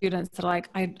got students that are like,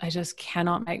 I just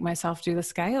cannot make myself do the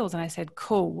scales. And I said,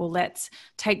 cool, well, let's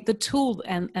take the tool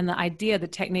and the idea, the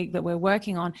technique that we're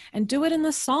working on and do it in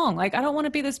the song. Like, I don't want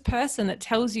to be this person that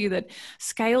tells you that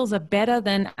scales are better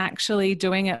than actually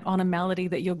doing it on a melody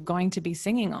that you're going to be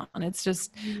singing on. It's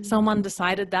just someone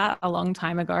decided that a long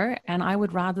time ago. And I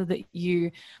would rather that you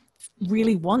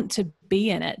really want to be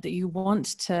in it, that you want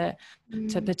to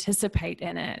Mm. participate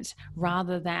in it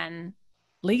rather than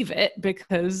leave it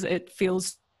because it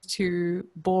feels too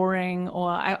boring.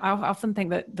 Or I often think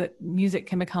that music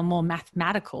can become more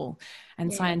mathematical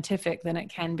and Yeah. scientific than it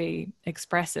can be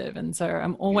expressive. And so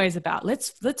I'm Yeah. always about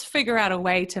let's figure out a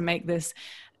way to make this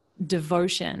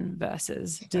devotion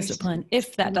versus Devotion. discipline if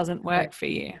I that love doesn't that. work for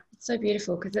you. It's so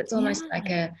beautiful because it's almost like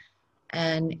Yeah.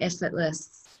 an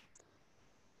effortless,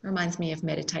 reminds me of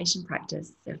meditation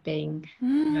practice, of being,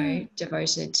 Mm.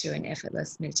 devoted to an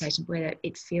effortless meditation where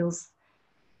it feels,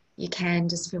 you can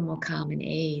just feel more calm and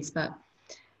ease. But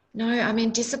no, I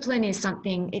mean, discipline is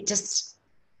something,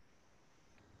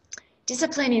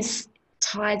 discipline is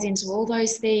ties into all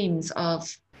those themes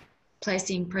of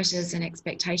placing pressures and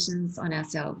expectations on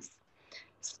ourselves,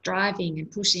 striving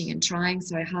and pushing and trying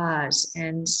so hard.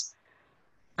 And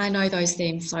I know those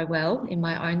themes so well in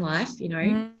my own life,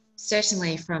 Mm.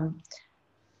 certainly from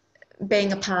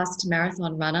being a past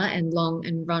marathon runner and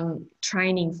run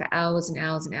training for hours and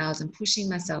hours and hours and pushing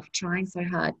myself, trying so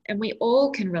hard. And we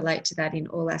all can relate to that in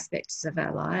all aspects of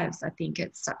our lives. I think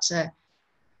it's such a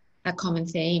common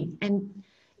theme. And,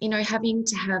 having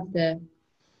to have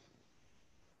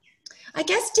I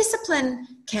guess discipline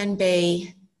can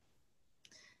be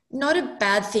not a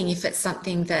bad thing if it's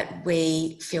something that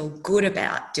we feel good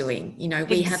about doing. We have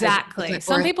a Exactly. discipline or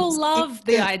Some a people love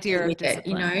the idea consistency of with it.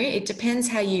 discipline. It depends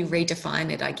how you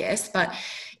redefine it, I guess. But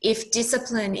if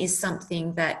discipline is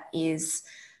something that is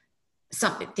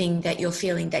something that you're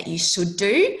feeling that you should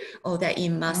do or that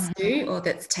you must do, or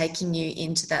that's taking you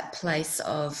into that place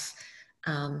of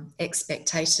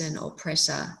expectation or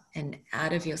pressure and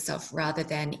out of yourself rather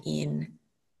than in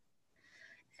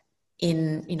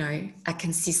a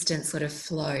consistent sort of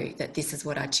flow, that this is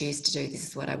what I choose to do, this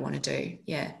is what I want to do.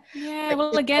 Yeah. Yeah, But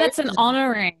well, again, it's an devotion,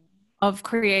 honoring of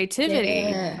creativity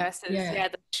yeah, versus, yeah. yeah,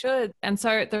 the should. And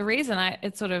so the reason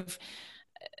it sort of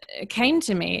came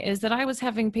to me is that I was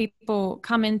having people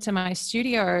come into my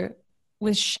studio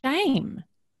with shame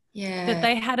that Yeah,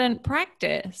 they hadn't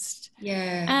practiced.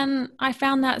 yeah, And I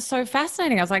found that so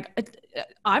fascinating. I was like,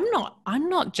 I'm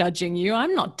not judging you.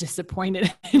 I'm not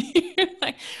disappointed in you.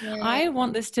 Like, yeah. I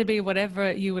want this to be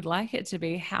whatever you would like it to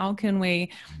be. How can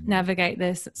we navigate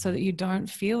this so that you don't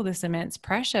feel this immense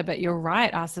pressure? But you're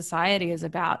right. Our society is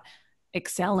about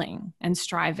excelling and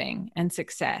striving and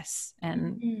success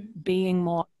and Mm. being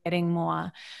more, getting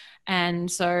more. And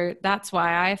so that's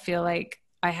why I feel like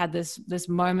I had this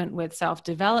moment with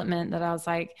self-development that I was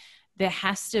like, there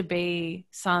has to be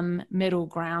some middle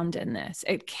ground in this.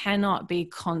 It cannot be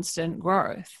constant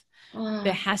growth. There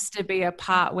Oh, has to be a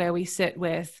part where we sit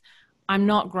with, I'm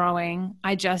not growing,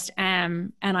 I just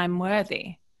am, and I'm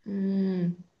worthy.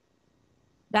 mm.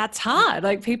 that's hard.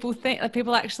 Like people think, like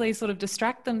people actually sort of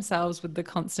distract themselves with the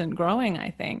constant growing,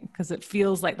 I think, because it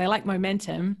feels like they like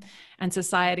momentum and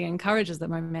society encourages the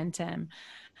momentum.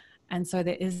 And so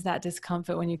there is that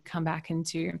discomfort when you come back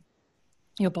into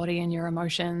your body and your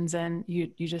emotions, and you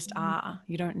just are.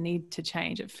 You don't need to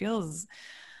change. It feels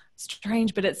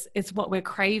strange, but it's what we're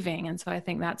craving. And so I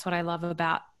think that's what I love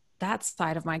about that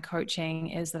side of my coaching,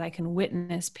 is that I can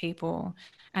witness people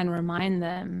and remind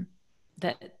them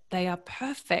that they are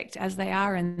perfect as they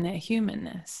are in their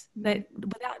humanness, that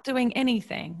without doing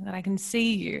anything, that I can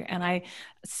see you and I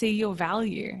see your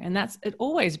value. And it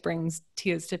always brings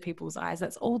tears to people's eyes.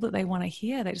 That's all that they want to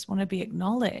hear. They just want to be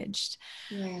acknowledged.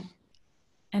 Yeah.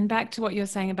 And back to what you're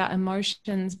saying about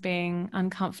emotions being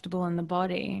uncomfortable in the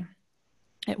body,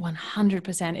 it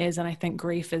 100% is. And I think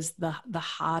grief is the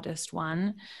hardest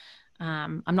one.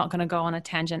 I'm not going to go on a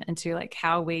tangent into like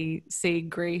how we see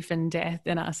grief and death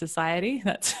in our society.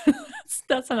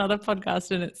 That's another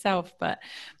podcast in itself, but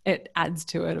it adds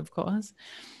to it, of course.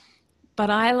 But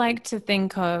I like to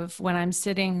think of when I'm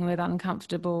sitting with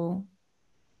uncomfortable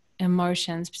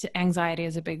emotions, anxiety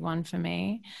is a big one for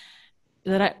me,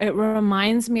 that it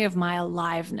reminds me of my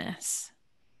aliveness.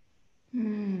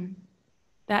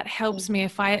 That helps me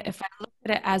if I look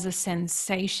at it as a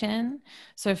sensation.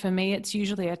 So for me, it's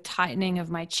usually a tightening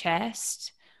of my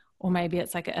chest, or maybe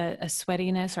it's like a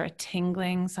sweatiness or a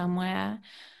tingling somewhere.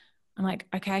 I'm like,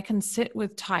 okay, I can sit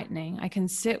with tightening. I can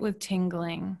sit with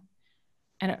tingling.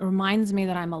 And it reminds me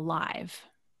that I'm alive.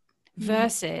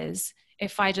 Versus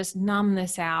if I just numb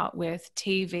this out with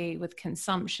TV, with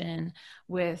consumption,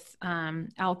 with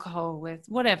alcohol, with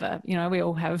whatever, we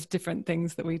all have different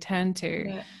things that we turn to.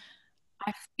 Yeah.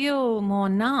 I feel more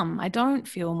numb. I don't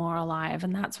feel more alive.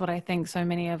 And that's what I think so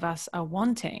many of us are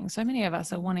wanting. So many of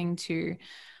us are wanting to,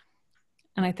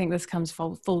 and I think this comes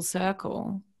full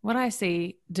circle. What I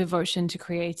see devotion to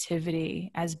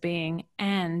creativity as being,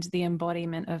 and the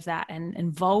embodiment of that and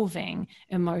involving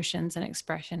emotions and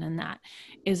expression in that,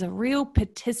 is a real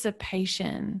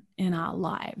participation in our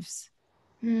lives.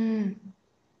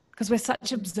 Because we're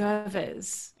such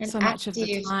observers so much of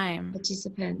the time.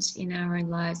 Participant in our own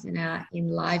lives, in our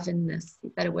enlivenness.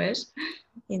 Is that a word?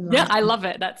 Yeah, I love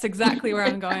it. That's exactly where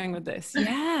I'm going with this.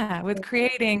 Yeah, with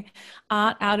creating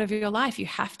art out of your life, you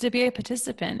have to be a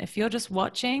participant. If you're just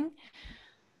watching,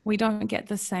 we don't get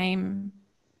the same,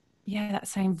 that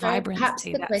same vibrancy. Perhaps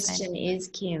the question is,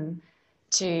 Kim,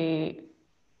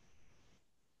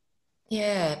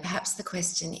 perhaps the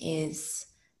question is,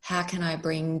 how can I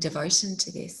bring devotion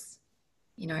to this?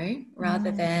 Rather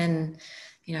than,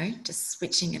 just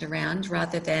switching it around,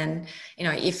 rather than,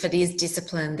 if it is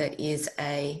discipline that is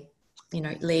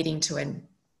leading to an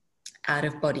out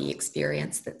of body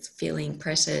experience that's feeling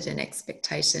pressured and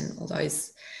expectation, all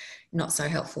those not so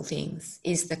helpful things,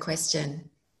 is the question,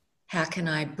 how can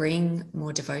I bring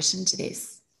more devotion to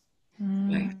this?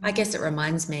 I guess it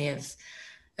reminds me of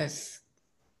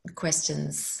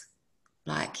questions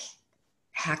like,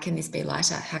 how can this be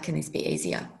lighter? How can this be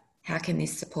easier? How can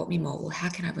this support me more? Well, how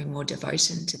can I bring more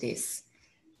devotion to this?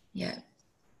 Yeah.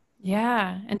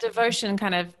 Yeah. And devotion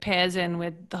kind of pairs in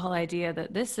with the whole idea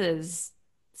that this is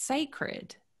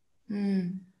sacred.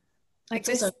 Like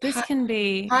this can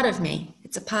be part of me.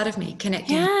 It's a part of me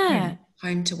connecting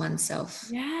home to oneself.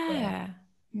 Yeah.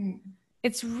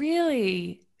 It's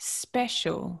really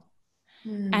special.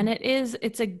 And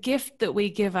it's a gift that we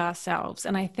give ourselves.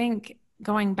 And I think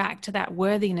going back to that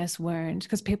worthiness wound,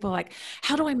 because people are like,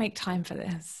 how do I make time for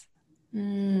this?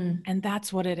 And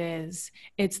that's what it is.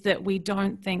 It's that we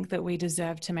don't think that we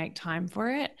deserve to make time for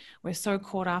it. We're so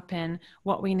caught up in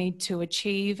what we need to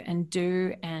achieve and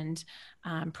do and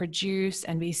produce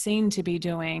and be seen to be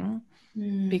doing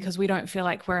because we don't feel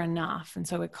like we're enough. And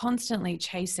so we're constantly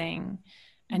chasing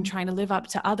and trying to live up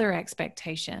to other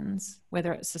expectations,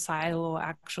 whether it's societal or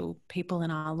actual people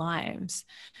in our lives,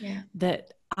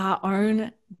 that our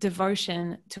own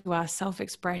devotion to our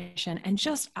self-expression and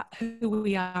just who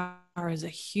we are as a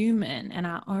human and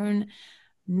our own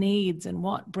needs and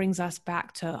what brings us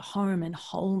back to home and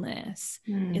wholeness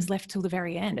is left till the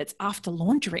very end. It's after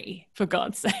laundry, for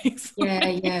God's sakes.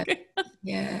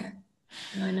 Yeah.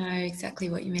 I know exactly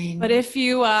what you mean. But if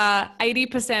you are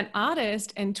 80%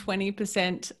 artist and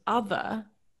 20% other,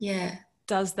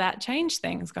 does that change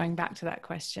things? Going back to that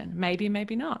question, maybe,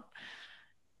 maybe not.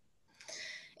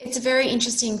 It's a very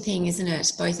interesting thing, isn't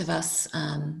it? Both of us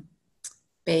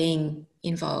being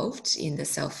involved in the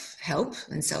self-help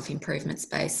and self-improvement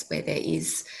space where there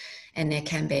is, and there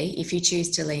can be, if you choose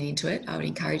to lean into it. I would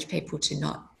encourage people to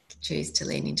not choose to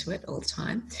lean into it all the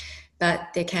time. But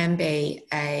there can be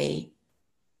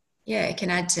it can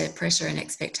add to pressure and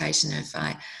expectation of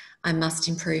I must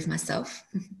improve myself.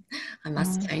 I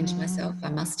must change myself. I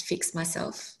Mm-hmm. must fix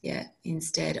myself. Yeah.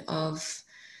 Instead of,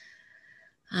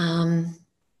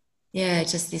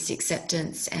 just this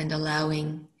acceptance and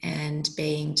allowing and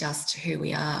being just who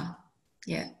we are.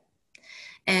 Yeah.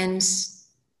 And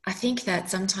I think that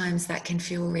sometimes that can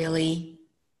feel really,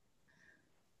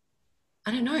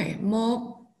 I don't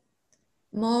know,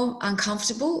 more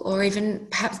uncomfortable or even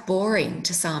perhaps boring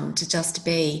to some, to just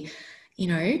be,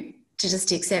 to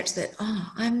just accept that,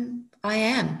 I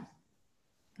am.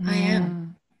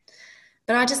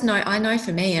 But I know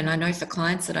for me, and I know for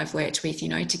clients that I've worked with,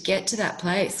 to get to that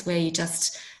place where you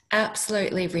just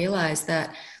absolutely realize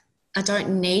that I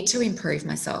don't need to improve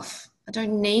myself. I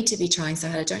don't need to be trying so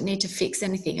hard. I don't need to fix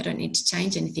anything. I don't need to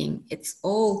change anything. It's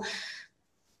all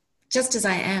just as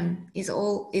I am is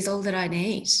all that I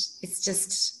need. It's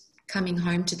just coming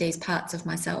home to these parts of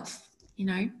myself,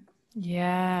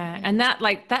 Yeah. And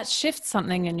that shifts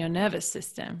something in your nervous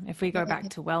system. If we go back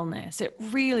to wellness, it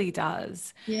really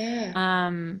does. Yeah.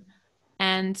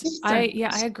 And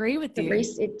I agree with you.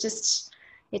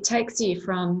 It takes you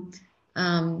from,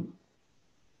 I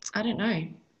don't know,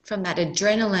 from that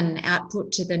adrenaline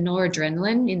output to the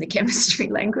noradrenaline in the chemistry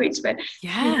language, but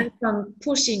from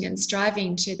pushing and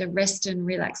striving to the rest and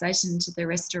relaxation, to the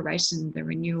restoration, the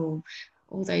renewal,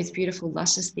 all those beautiful,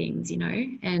 luscious things,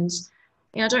 and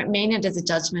I don't mean it as a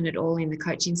judgment at all in the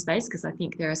coaching space, because I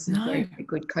think there are some very, very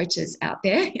good coaches out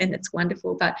there and it's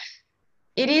wonderful, but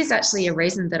it is actually a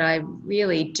reason that I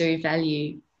really do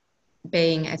value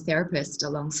being a therapist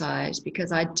alongside,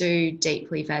 because I do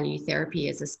deeply value therapy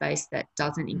as a space that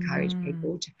doesn't encourage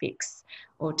people to fix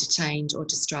or to change or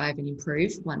to strive and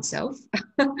improve oneself.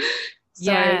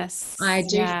 So I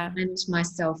do find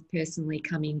myself personally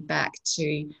coming back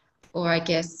to, or I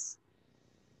guess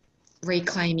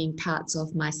reclaiming parts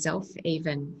of myself,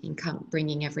 even in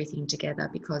bringing everything together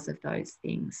because of those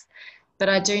things. But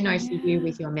I do know for you,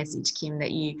 with your message, Kim,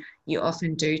 that you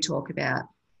often do talk about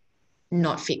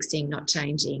not fixing, not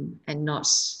changing, and not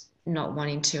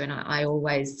wanting to. And I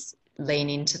always lean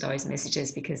into those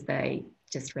messages because they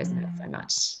just resonate so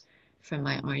much from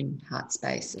my own heart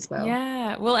space as well.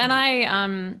 Yeah. Well,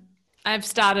 and I've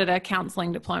started a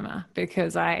counseling diploma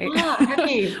because I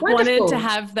wanted to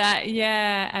have that,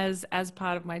 as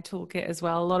part of my toolkit as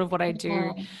well. A lot of what I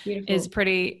do is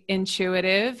pretty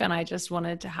intuitive, and I just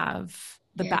wanted to have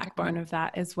the backbone of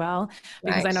that as well,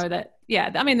 because I know that,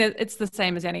 I mean, it's the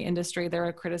same as any industry. There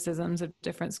are criticisms of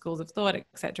different schools of thought, et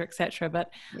cetera,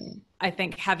 but I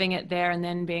think having it there and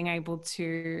then being able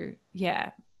to,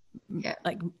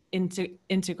 like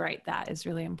integrate that is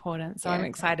really important. So I'm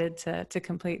excited to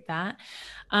complete that.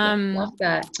 Love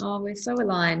that. Oh, we're so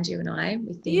aligned, you and I,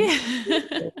 with things.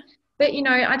 But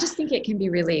I just think it can be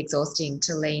really exhausting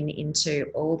to lean into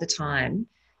all the time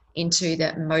into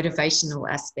that motivational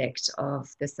aspect of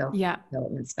the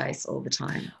self-development space all the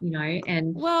time,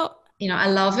 and I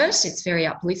love it. It's very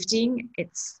uplifting.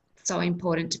 It's so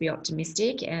important to be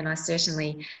optimistic, and I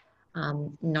certainly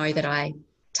know that I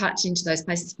touch into those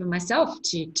places for myself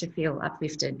to feel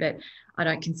uplifted, but I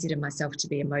don't consider myself to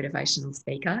be a motivational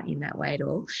speaker in that way at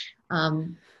all.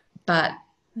 But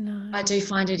I do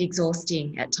find it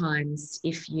exhausting at times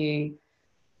in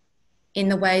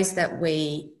the ways that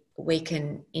we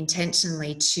can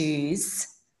intentionally choose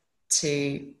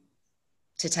to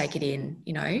take it in,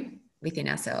 within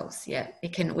ourselves. We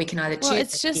can either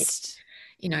choose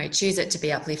it to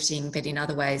be uplifting, but in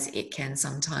other ways it can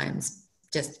sometimes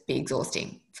just be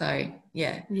exhausting. So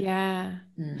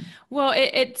well,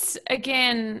 it's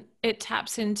again, it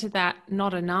taps into that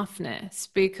not enoughness,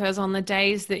 because on the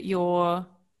days that you're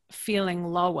feeling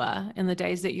lower, in the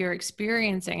days that you're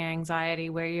experiencing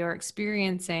anxiety, where you're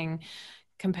experiencing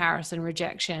comparison,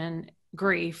 rejection,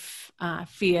 grief,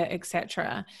 fear,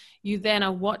 etc., you then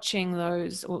are watching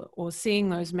those or seeing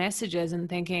those messages and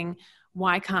thinking,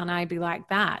 why can't I be like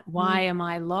that? Why am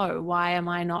I low? Why am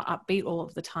I not upbeat all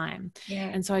of the time?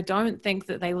 And so I don't think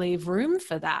that they leave room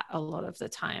for that a lot of the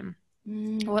time.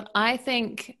 What I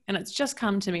think, and it's just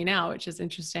come to me now, which is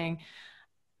interesting,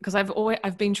 because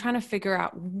I've been trying to figure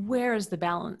out, where is the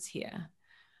balance here?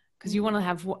 Because you want to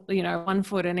have, one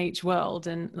foot in each world,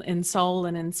 and in soul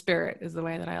and in spirit is the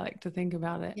way that I like to think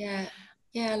about it.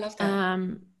 I love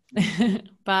that.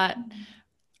 But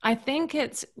I think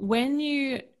it's when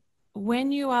you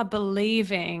are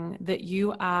believing that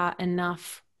you are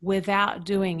enough without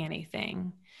doing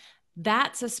anything,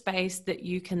 that's a space that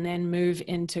you can then move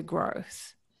into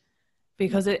growth,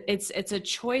 because it's a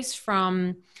choice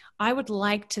from, I would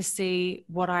like to see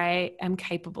what I am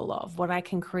capable of, what I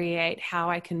can create, how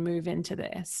I can move into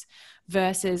this,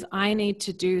 versus I need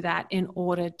to do that in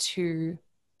order to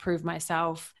prove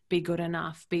myself, be good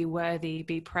enough, be worthy,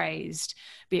 be praised,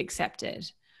 be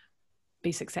accepted,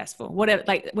 be successful, whatever.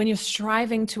 Like when you're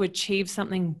striving to achieve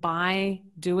something by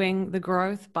doing the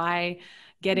growth, by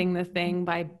getting the thing,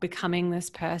 by becoming this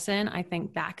person, I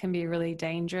think that can be really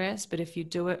dangerous. But if you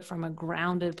do it from a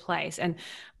grounded place, and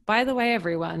by the way,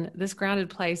 everyone, this grounded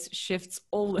place shifts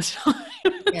all the time.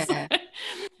 Yeah.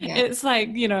 Yeah. It's like,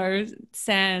 you know,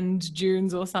 sand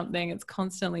dunes or something. It's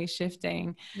constantly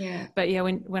shifting. Yeah. But yeah,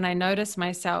 when I notice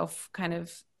myself kind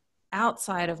of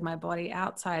outside of my body,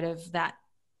 outside of that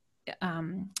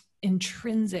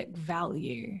intrinsic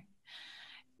value,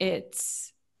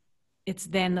 it's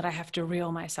then that I have to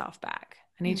reel myself back.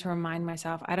 I need to remind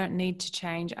myself, I don't need to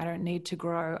change. I don't need to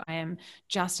grow. I am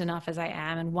just enough as I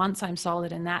am. And once I'm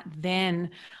solid in that, then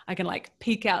I can like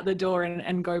peek out the door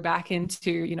and go back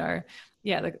into, you know,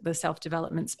 the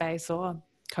self-development space or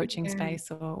coaching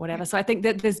space or whatever. So I think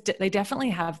that they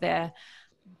definitely have their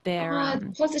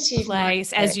positive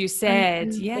place, mindset. as you said.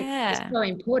 It's so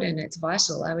important. It's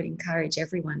vital. I would encourage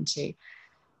everyone to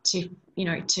you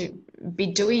know, to be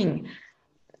doing,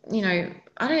 you know,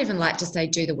 I don't even like to say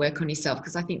do the work on yourself,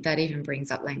 because I think that even brings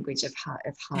up language of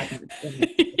hardness.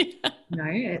 You know,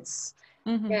 it's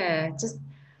just,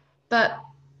 but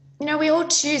you know, we all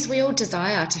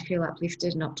desire to feel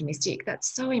uplifted and optimistic.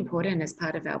 That's so important as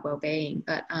part of our well-being.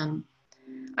 But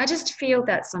I just feel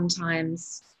that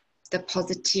sometimes the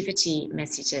positivity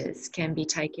messages can be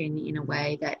taken in a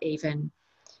way that even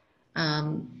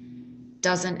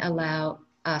doesn't allow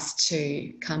us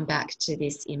to come back to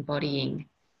this embodying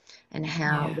and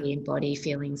how we embody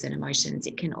feelings and emotions.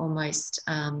 It can almost,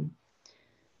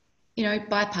 you know,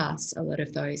 bypass a lot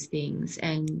of those things.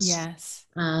 And,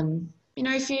 you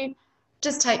know, if you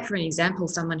just take, for an example,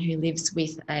 someone who lives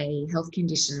with a health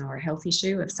condition or a health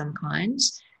issue of some kind,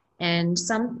 and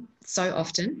so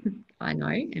often, I know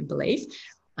and believe,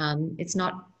 it's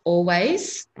not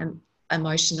always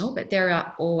emotional, but there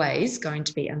are always going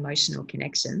to be emotional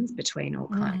connections between all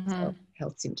kinds of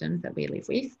health symptoms that we live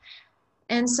with.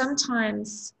 And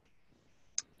sometimes,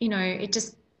 you know, it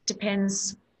just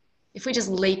depends. If we just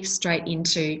leap straight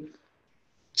into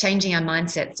changing our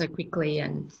mindset so quickly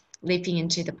and leaping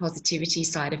into the positivity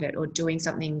side of it, or doing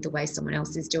something the way someone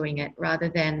else is doing it, rather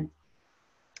than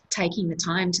taking the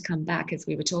time to come back, as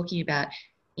we were talking about,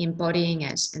 embodying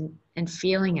it and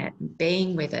feeling it and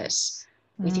being with it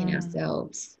within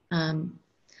ourselves.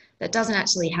 That doesn't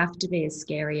actually have to be as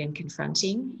scary and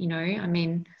confronting, you know. I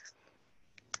mean,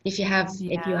 if you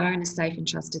are in a safe and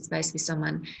trusted space with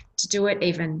someone, to do it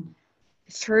even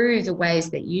through the ways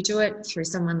that you do it, through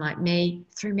someone like me,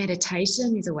 through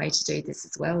meditation is a way to do this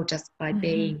as well, just by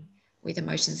being with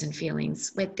emotions and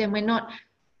feelings. Then we're not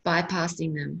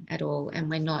bypassing them at all, and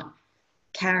we're not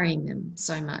carrying them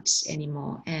so much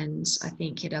anymore. And I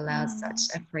think it allows such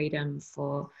a freedom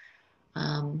for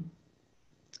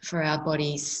our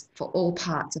bodies, for all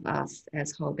parts of us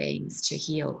as whole beings, to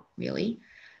heal, really.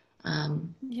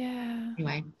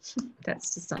 Anyway,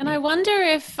 that's just something. And I wonder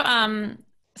if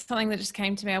something that just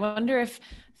came to me, I wonder if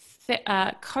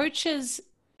coaches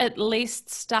at least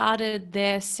started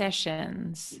their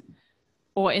sessions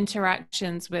or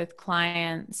interactions with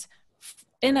clients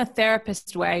in a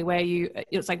therapist way, where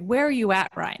it's like, where are you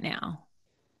at right now?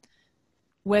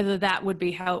 Whether that would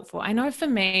be helpful. I know for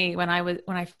me, when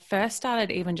I first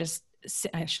started, even just,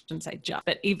 I shouldn't say just,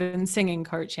 but even singing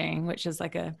coaching, which is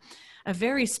like a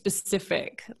very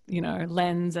specific, you know,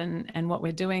 lens and what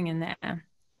we're doing in there.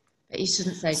 But you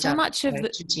shouldn't say so just, much of the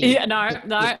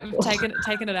I'm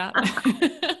taking it out.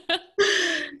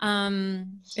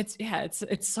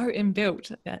 It's so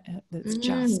inbuilt. It's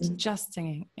just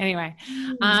singing. Anyway,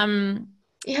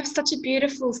 you have such a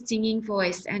beautiful singing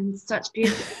voice and such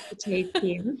beautiful expertise,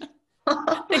 Kim.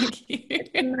 Thank you. It's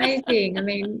amazing. I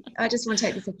mean, I just want to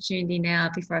take this opportunity now,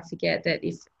 before I forget, that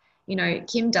if, you know,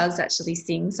 Kim does actually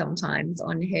sing sometimes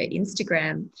on her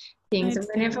Instagram things. And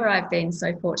whenever I've been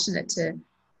so fortunate to,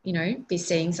 you know, be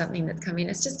seeing something that's come in,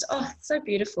 it's just, so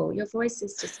beautiful. Your voice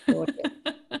is just gorgeous.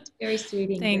 It's very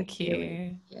soothing. Thank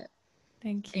you. Yeah.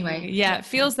 Thank you. Anyway. Yeah, it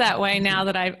feels that way now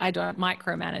that I don't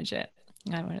micromanage it.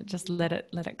 I want to just let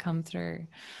it come through.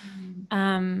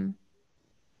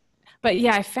 But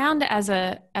yeah, I found as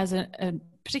a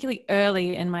particularly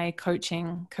early in my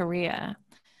coaching career,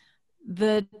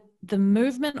 the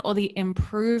movement or the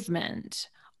improvement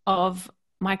of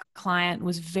my client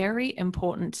was very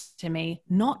important to me,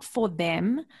 not for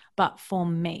them, but for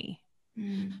me.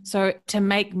 So to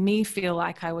make me feel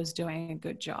like I was doing a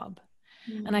good job.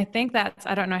 And I think that's,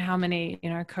 I don't know how many,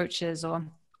 you know, coaches or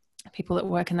people that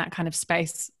work in that kind of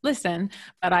space listen,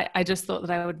 but I just thought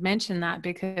that I would mention that,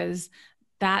 because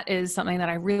that is something that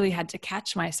I really had to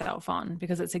catch myself on,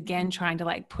 because it's again trying to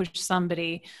like push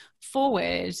somebody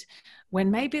forward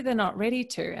when maybe they're not ready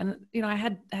to. And, you know, I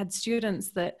had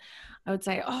students that I would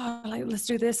say, oh, like, let's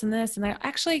do this and this. And they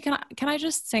actually, can I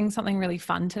just sing something really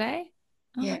fun today?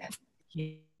 Yeah.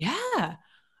 Like, yeah,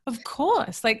 of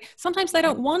course. Like sometimes they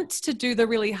don't want to do the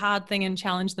really hard thing and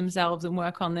challenge themselves and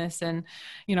work on this and,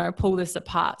 you know, pull this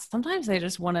apart. Sometimes they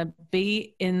just want to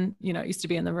be in, you know, used to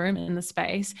be in the room, in the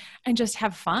space, and just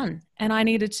have fun. And I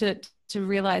needed to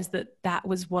realize that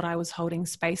was what I was holding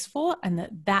space for, and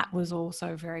that was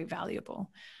also very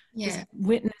valuable. Yeah. Just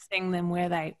witnessing them where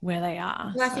they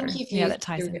are. Well, I think you've used that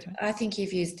ties into it. I think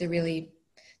you've used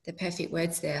the perfect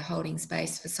words there, holding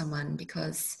space for someone,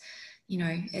 because, you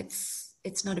know,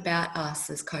 it's not about us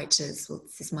as coaches. Well,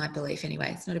 this is my belief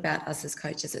anyway. It's not about us as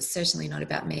coaches. It's certainly not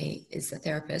about me as a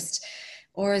therapist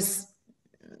or as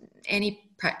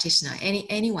any practitioner,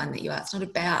 anyone that you are. It's not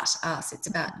about us. It's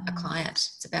about a client.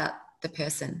 It's about the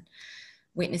person,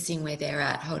 witnessing where they're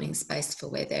at, holding space for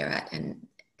where they're at, and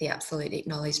the absolute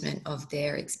acknowledgement of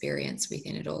their experience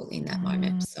within it all in that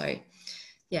moment. So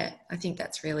yeah, I think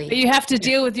that's really... But you have to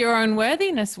deal with your own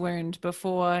worthiness wound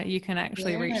before you can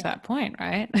actually reach that point,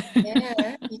 right?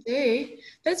 Yeah, you do.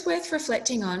 But it's worth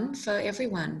reflecting on for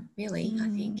everyone, really. I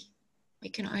think we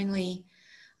can only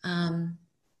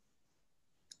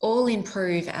all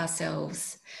improve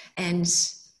ourselves and,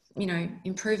 you know,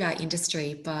 improve our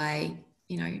industry by,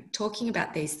 you know, talking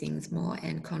about these things more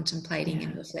and contemplating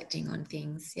and reflecting on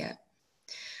things. Yeah.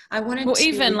 I wanted to...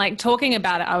 even like talking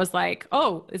about it, I was like,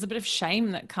 oh, there's a bit of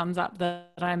shame that comes up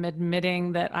that I'm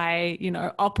admitting that I, you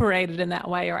know, operated in that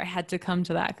way, or I had to come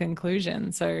to that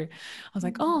conclusion. So I was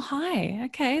like, oh, hi.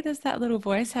 Okay. There's that little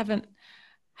voice. Haven't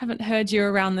heard you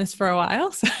around this for a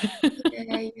while. So.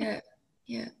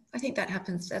 Yeah. I think that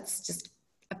happens. That's just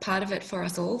a part of it for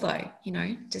us all, though, you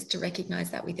know, just to recognize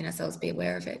that within ourselves, be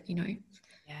aware of it, you know.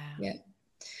 Yeah.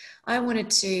 I wanted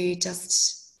to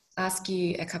just ask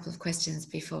you a couple of questions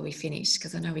before we finish,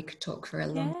 because I know we could talk for a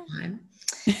long time.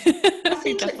 I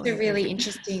think it's a really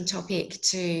interesting topic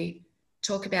to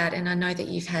talk about, and I know that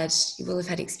you will have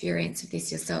had experience of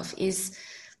this yourself, is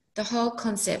the whole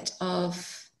concept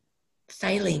of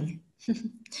failing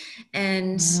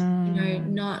and, you know,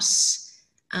 not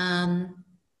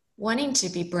wanting to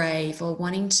be brave or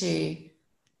wanting to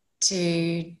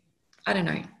I don't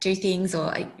know, do things,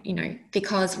 or, you know,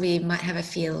 because we might have a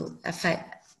fear,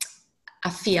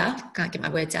 can't get my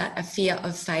words out, a fear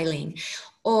of failing,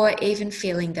 or even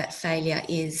feeling that failure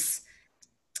is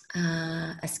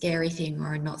a scary thing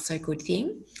or a not so good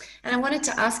thing. And I wanted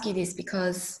to ask you this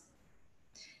because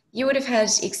you would have had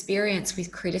experience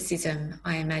with criticism,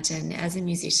 I imagine, as a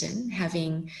musician,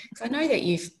 because I know that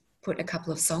you've put a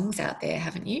couple of songs out there,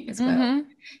 haven't you, as well?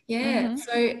 Yeah.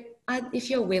 So if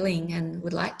you're willing and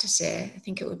would like to share, I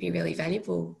think it would be really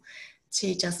valuable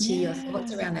to just hear your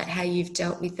thoughts around that, how you've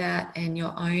dealt with that and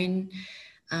your own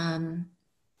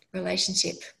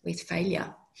relationship with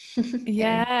failure.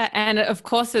 And of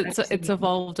course it's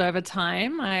evolved over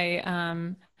time.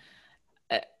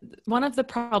 One of the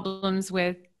problems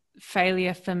with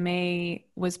failure for me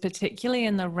was particularly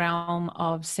in the realm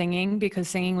of singing, because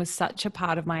singing was such a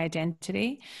part of my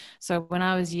identity. So when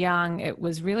I was young, it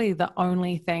was really the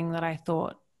only thing that I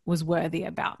thought was worthy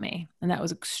about me. And that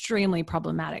was extremely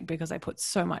problematic because I put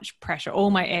so much pressure,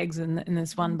 all my eggs in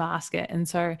this one basket. And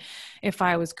so if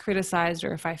I was criticized,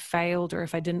 or if I failed, or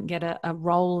if I didn't get a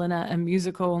role in a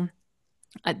musical,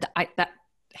 that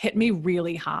hit me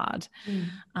really hard.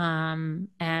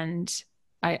 And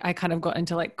I kind of got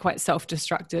into like quite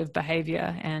self-destructive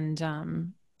behavior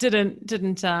and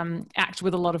didn't act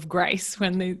with a lot of grace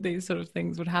when these sort of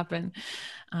things would happen.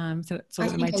 So it's sort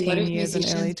of my teen years and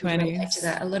early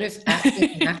 20s. A lot of actors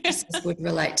and actresses would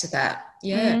relate to that.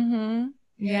 Yeah.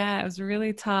 It was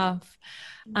really tough.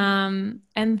 And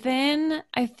then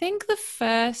I think the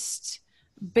first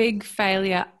big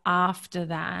failure after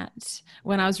that,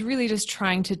 when I was really just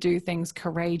trying to do things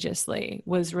courageously,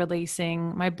 was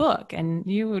releasing my book. And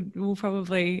you will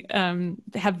probably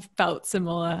have felt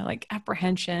similar, like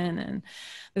apprehension, and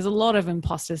there's a lot of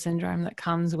imposter syndrome that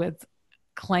comes with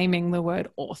claiming the word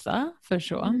author, for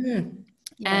sure.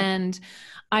 And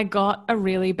I got a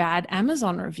really bad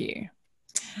Amazon review.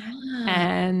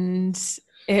 And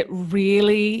it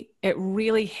really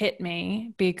hit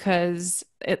me because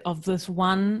of this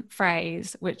one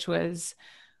phrase, which was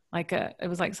it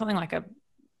was like something like a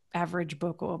average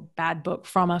book or bad book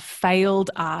from a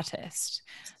failed artist.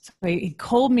 So he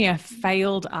called me a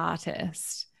failed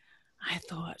artist. I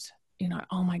thought, you know,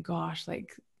 oh my gosh,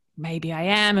 like maybe I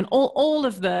am. And all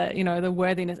of the, you know, the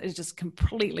worthiness is just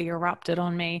completely erupted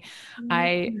on me.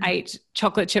 I ate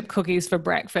chocolate chip cookies for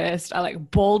breakfast. I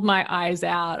like bawled my eyes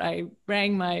out. I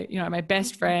rang my, you know, my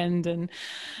best friend and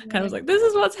kind of was like, this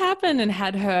is what's happened, and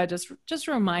had her just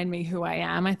remind me who I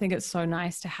am. I think it's so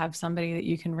nice to have somebody that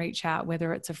you can reach out,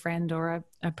 whether it's a friend or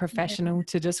a professional,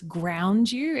 to just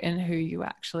ground you in who you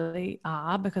actually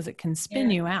are, because it can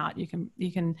spin you out. You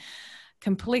can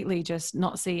completely just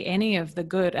not see any of the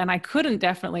good. And I couldn't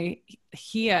definitely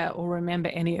hear or remember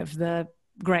any of the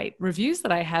great reviews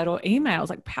that I had, or emails,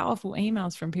 like powerful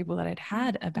emails from people that I'd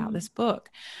had about this book.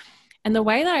 And the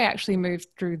way that I actually moved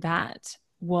through that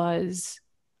was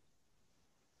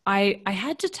I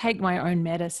had to take my own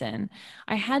medicine.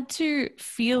 I had to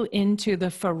feel into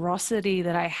the ferocity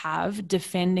that I have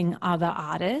defending other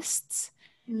artists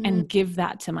and give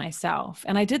that to myself.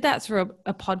 And I did that through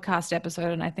a podcast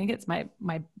episode. And I think it's my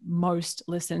most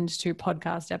listened to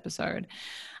podcast episode,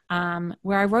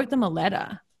 where I wrote them a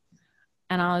letter.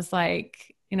 And I was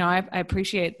like, you know, I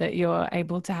appreciate that you're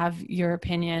able to have your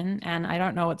opinion, and I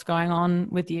don't know what's going on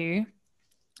with you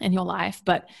in your life,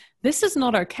 but this is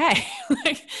not okay.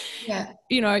 Like,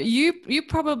 you know, you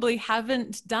probably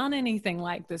haven't done anything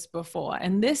like this before.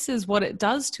 And this is what it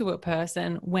does to a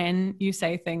person when you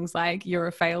say things like you're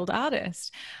a failed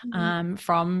artist,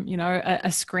 from, you know,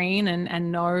 a screen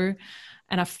and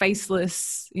a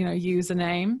faceless, you know,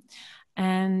 username.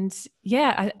 And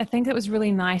I think it was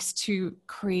really nice to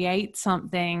create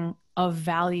something of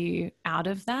value out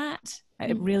of that.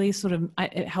 It really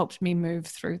it helped me move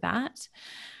through that.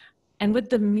 And with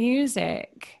the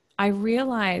music, I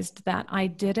realized that I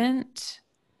didn't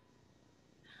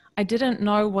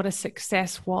know what a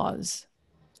success was.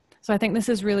 So I think this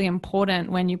is really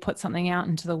important when you put something out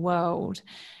into the world,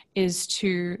 is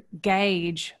to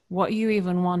gauge what you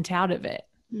even want out of it.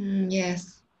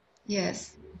 Yes.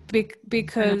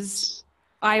 Because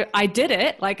I did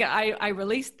it. Like I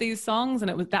released these songs, and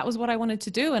that was what I wanted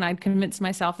to do. And I'd convinced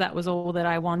myself that was all that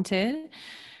I wanted.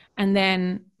 And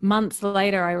then months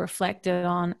later, I reflected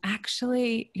on,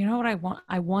 actually, you know what I want?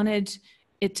 I wanted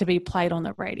it to be played on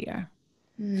the radio,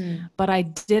 but I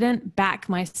didn't back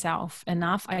myself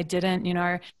enough. I didn't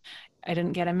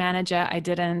get a manager.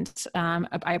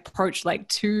 I approached like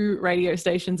 2 radio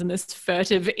stations in this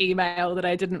furtive email that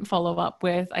I didn't follow up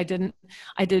with. I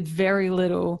did very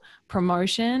little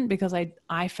promotion because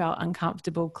I felt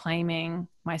uncomfortable claiming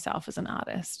myself as an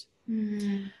artist.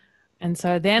 And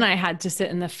so then I had to sit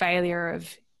in the failure of,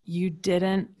 you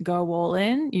didn't go all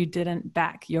in, you didn't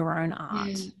back your own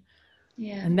art.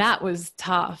 And that was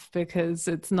tough, because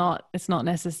it's not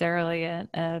necessarily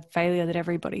a failure that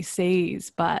everybody sees,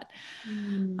 but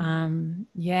to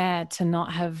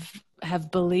not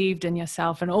have believed in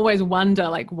yourself and always wonder,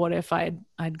 like, what if I'd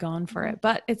gone for it?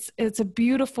 But it's a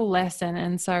beautiful lesson.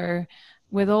 And so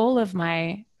with all of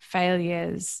my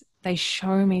failures, they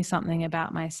show me something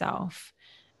about myself.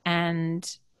 And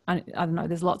I don't know,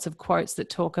 there's lots of quotes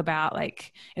that talk about,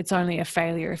 like, it's only a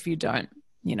failure if you don't,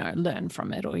 you know, learn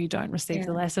from it, or you don't receive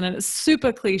the lesson. And it's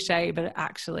super cliche, but it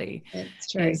actually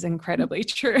is incredibly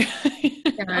true.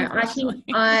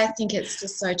 I think it's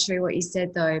just so true what you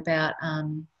said though about,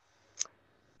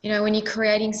 you know, when you're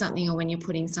creating something or when you're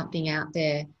putting something out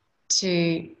there,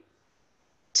 to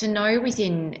know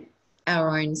within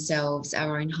our own selves,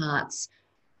 our own hearts,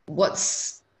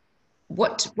 what's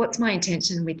my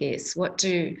intention with this? What's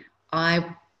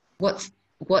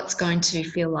going to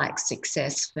feel like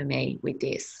success for me with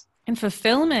this? And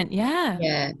fulfillment,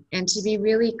 and to be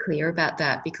really clear about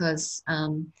that, because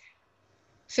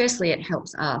firstly, it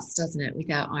helps us, doesn't it,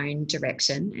 with our own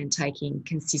direction and taking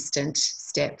consistent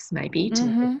steps maybe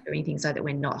to doing things so that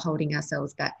we're not holding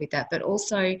ourselves back with that. But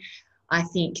also, I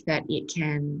think that it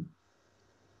can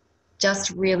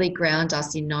just really ground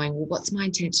us in knowing, well, what's my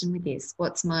intention with this?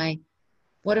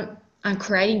 I'm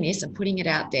creating this, I'm putting it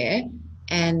out there,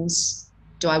 and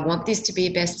do I want this to be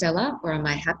a bestseller, or am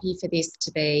I happy for this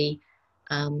to be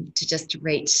to just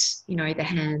reach, you know, the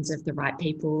hands of the right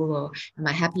people, or am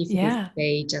I happy for this to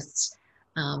be just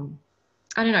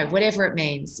I don't know, whatever it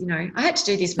means, you know. I had to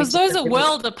do this because those are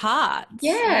world apart.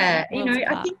 You know,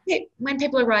 I think that when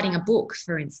people are writing a book,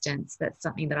 for instance, that's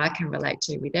something that I can relate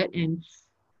to with it. And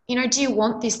you know, do you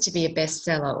want this to be a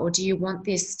bestseller, or do you want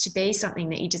this to be something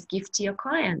that you just gift to your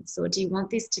clients, or do you want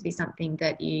this to be something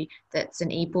that's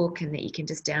an ebook and that you can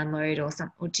just download,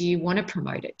 or do you want to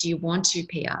promote it? Do you want to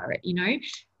PR it? You know,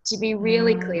 to be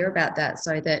really clear about that,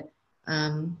 so that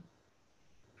I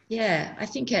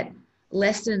think it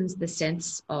lessens the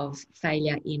sense of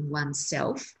failure in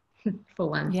oneself for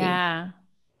one thing.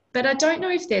 But I don't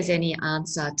know if there's any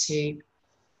answer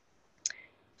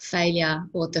failure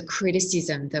or the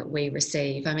criticism that we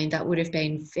receive. I mean, that would have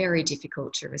been very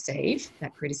difficult to receive,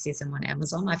 that criticism on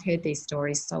Amazon. I've heard these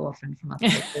stories so often from other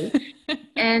people.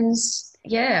 And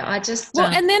yeah, I just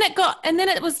well, and then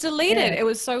it was deleted. yeah, It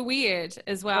was so weird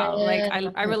as well. Like yeah.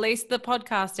 I released the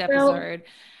podcast Well, episode,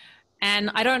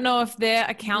 and I don't know if their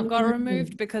account got mm,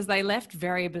 removed because they left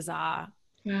very bizarre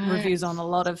right. reviews on a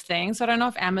lot of things. So I don't know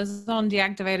if Amazon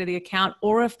deactivated the account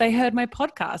or if they heard my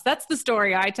podcast. That's the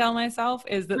story I tell myself,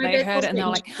 is that No, they that's heard it also and they're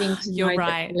like, interesting to you're know that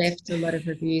they right. left a lot of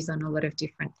reviews on a lot of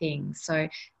different things. So,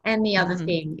 and the other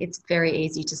thing, it's very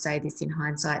easy to say this in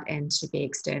hindsight and to be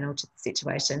external to the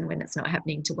situation when it's not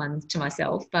happening to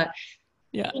myself. But,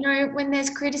 Yeah, you know, when there's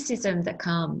criticism that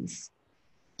comes,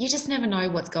 you just never know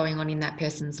what's going on in that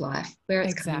person's life, where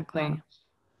it's coming from. exactly.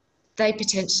 They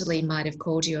potentially might have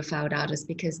called you a failed artist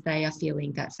because they are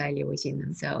feeling that failure within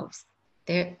themselves.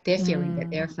 They're feeling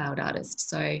that they're a failed artist.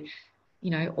 So,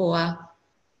 you know, or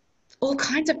all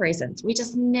kinds of reasons. We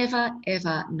just never,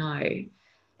 ever know.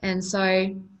 And so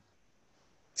I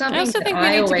something also that think we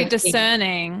I need to be always think,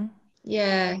 discerning.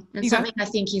 yeah, and You go. something I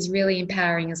think is really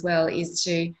empowering as well is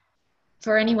to,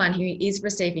 for anyone who is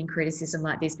receiving criticism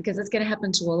like this, because it's going to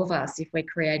happen to all of us if we're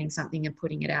creating something and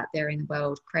putting it out there in the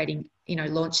world, creating, you know,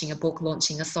 launching a book,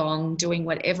 launching a song, doing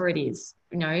whatever it is,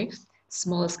 you know,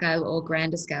 smaller scale or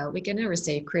grander scale, we're going to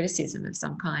receive criticism of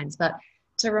some kinds. But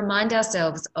to remind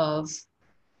ourselves of,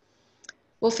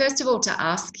 well, first of all,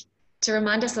 to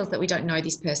remind ourselves that we don't know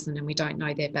this person and we don't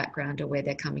know their background or where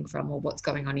they're coming from or what's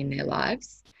going on in their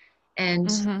lives. And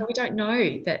we don't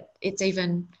know that it's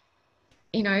even,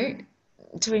 you know,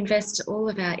 to invest all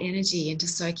of our energy into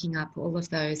soaking up all of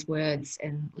those words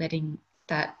and letting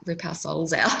that rip our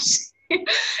souls out. It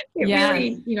Yeah.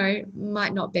 really, you know,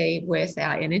 might not be worth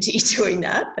our energy doing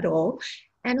that at all.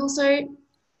 And also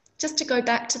just to go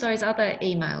back to those other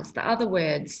emails, the other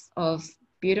words of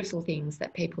beautiful things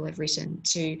that people have written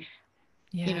to,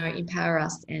 you know, empower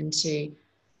us and to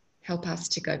help us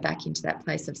to go back into that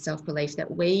place of self-belief that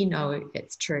we know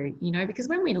it's true, you know, because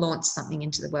when we launch something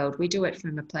into the world, we do it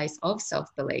from a place of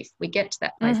self-belief. We get to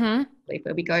that place of self-belief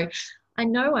where we go, I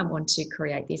know I want to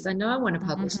create this. I know I want to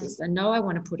publish this. I know I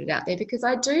want to put it out there because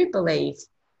I do believe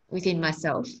within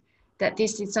myself that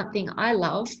this is something I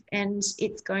love and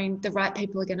the right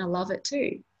people are going to love it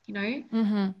too, you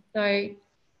know? So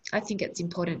I think it's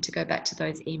important to go back to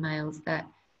those emails that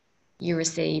you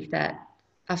receive that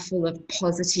are full of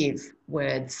positive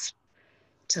words,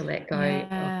 to let go of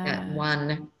that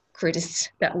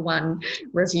one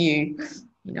review,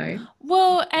 you know.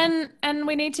 Well, and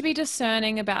we need to be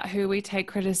discerning about who we take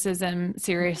criticism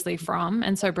seriously from.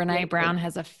 And so Brene Brown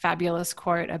has a fabulous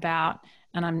quote about,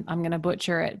 and I'm going to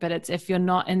butcher it, but it's, if you're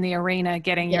not in the arena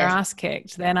getting your ass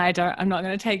kicked, then I'm not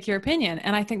going to take your opinion.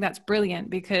 And I think that's brilliant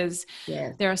because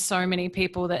there are so many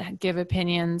people that give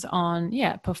opinions on,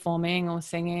 performing or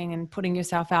singing, and putting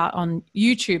yourself out on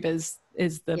YouTube is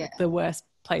the worst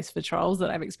place for trolls that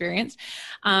I've experienced.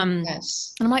 And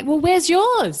I'm like, well, where's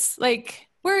yours? Like,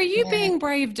 where are you being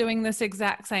brave doing this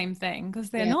exact same thing? Because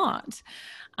they're not.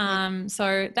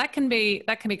 So that can be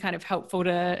kind of helpful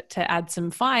to add some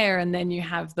fire, and then you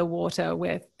have the water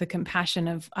with the compassion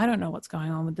of, I don't know what's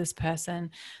going on with this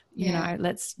person. You know,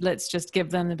 let's just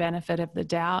give them the benefit of the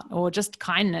doubt, or just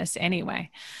kindness anyway.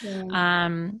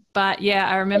 But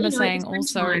I remember saying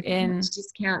also in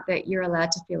discount that you're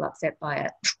allowed to feel upset by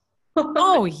it.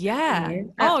 Oh yeah.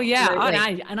 Oh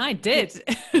yeah. And I did.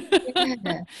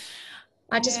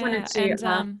 I just wanted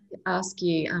to ask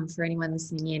you, for anyone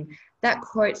listening in, that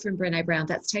quote from Brene Brown,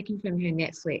 that's taken from her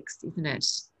Netflix, isn't it?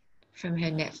 From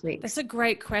her Netflix. That's a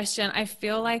great question. I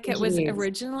feel like it was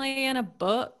originally in a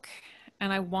book,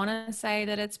 and I want to say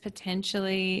that it's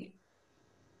potentially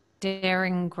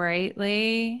Daring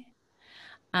Greatly.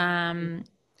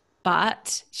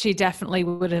 But she definitely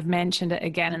would have mentioned it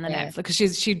again in the Netflix,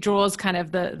 because she draws kind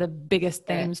of the biggest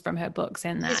themes from her books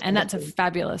in that. And that's a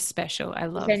fabulous special. I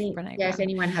love Brene Brown. If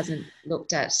anyone hasn't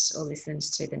looked at or listened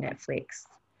to the Netflix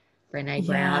Brene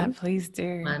Brown, please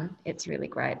do. It's really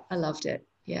great. I loved it.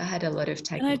 I had a lot of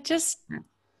takeaways.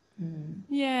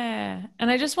 And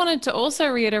I just wanted to also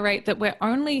reiterate that we're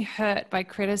only hurt by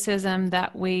criticism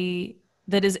that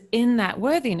is in that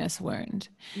worthiness wound.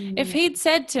 If he'd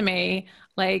said to me,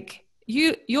 like,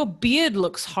 your beard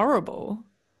looks horrible,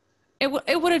 it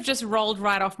would have just rolled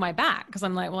right off my back, because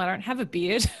I'm like, well, I don't have a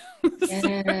beard.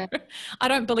 So I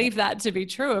don't believe that to be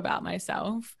true about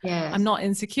myself. I'm not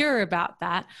insecure about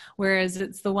that. Whereas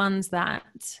it's the ones that,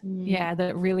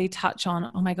 that really touch on,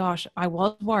 oh my gosh, I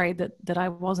was worried that I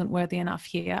wasn't worthy enough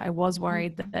here. I was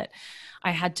worried that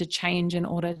I had to change in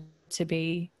order to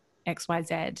be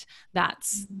XYZ.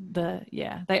 That's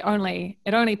it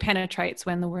only penetrates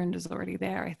when the wound is already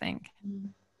there, I think.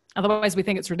 Otherwise we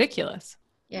think it's ridiculous.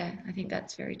 Yeah, I think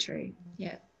that's very true.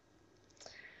 Yeah.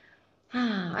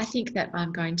 I think that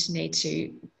I'm going to need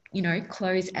to,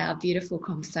 close our beautiful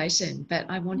conversation, but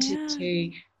I wanted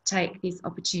to take this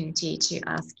opportunity to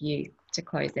ask you to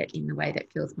close it in the way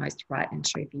that feels most right and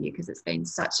true for you, because it's been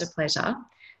such a pleasure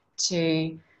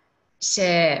to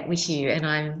share with you. And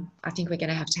I think we're going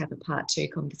to have a part 2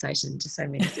 conversation to so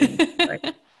many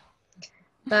things.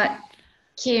 But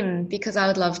Kim, because I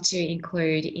would love to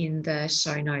include in the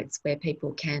show notes where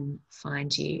people can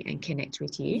find you and connect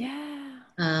with you.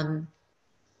 Yeah.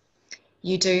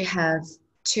 You do have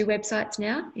 2 websites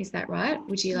now, is that right?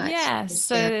 Would you like to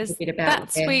so share a there's little bit about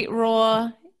That Sweet Raw.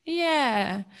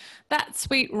 Yeah, That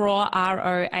Sweet Raw,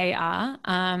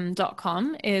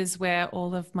 ROAR.com is where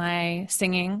all of my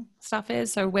singing stuff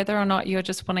is. So whether or not you're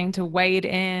just wanting to wade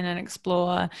in and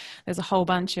explore, there's a whole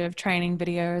bunch of training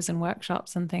videos and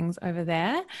workshops and things over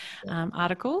there,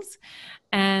 articles.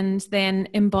 And then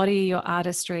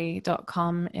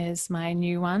embodyyourartistry.com is my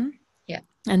new one.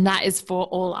 And that is for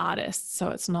all artists. So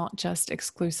it's not just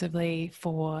exclusively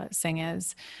for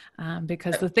singers,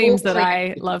 because the themes that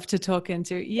I love to talk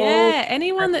into. Yeah.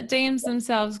 Anyone that deems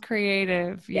themselves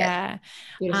creative. Yeah.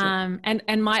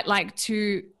 And might like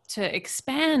to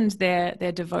expand their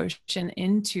devotion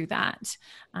into that.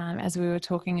 As we were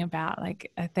talking about,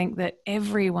 like, I think that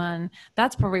everyone,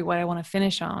 that's probably what I want to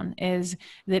finish on, is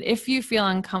that if you feel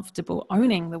uncomfortable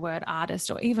owning the word artist,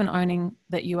 or even owning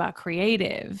that you are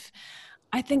creative,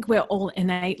 I think we're all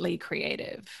innately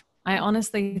creative. I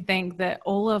honestly think that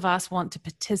all of us want to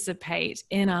participate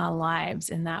in our lives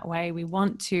in that way. We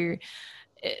want to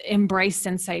embrace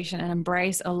sensation and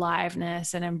embrace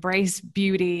aliveness and embrace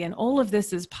beauty. And all of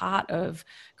this is part of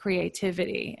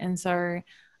creativity. And so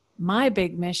my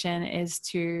big mission is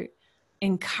to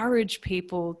encourage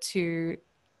people to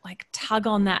tug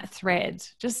on that thread.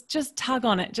 Just tug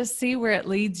on it. Just see where it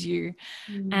leads you.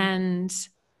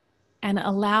 And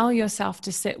allow yourself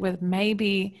to sit with,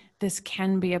 maybe this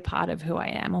can be a part of who I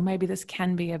am, or maybe this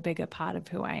can be a bigger part of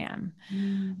who I am.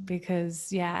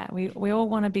 Because we all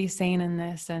want to be seen in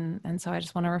this. And so I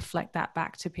just want to reflect that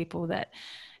back to people, that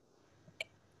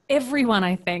everyone,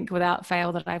 I think, without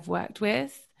fail, that I've worked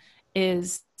with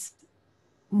is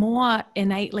more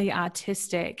innately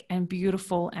artistic and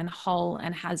beautiful and whole,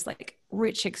 and has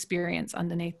rich experience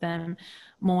underneath them,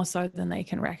 more so than they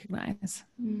can recognize.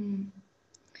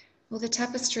 Well, the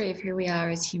tapestry of who we are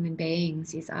as human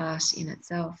beings is art in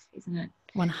itself, isn't it?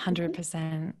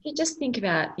 100%. You just think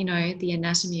about, the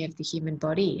anatomy of the human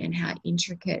body and how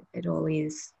intricate it all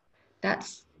is.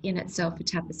 That's in itself a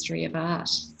tapestry of art.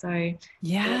 So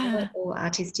we're all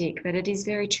artistic, but it is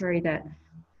very true that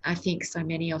I think so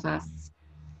many of us,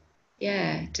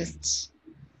 just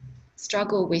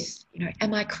struggle with,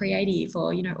 am I creative,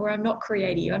 or I'm not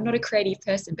creative. I'm not a creative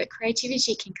person, but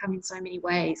creativity can come in so many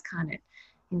ways, can't it?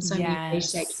 In so many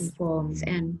shapes and forms.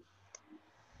 And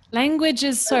language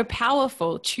is so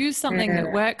powerful. Choose something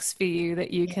that works for you,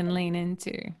 that you can lean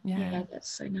into. Yeah,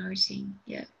 that's so nourishing.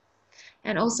 Yeah.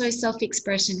 And also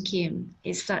self-expression, Kim,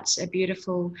 is such a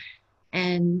beautiful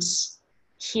and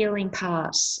healing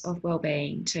part of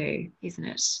well-being too, isn't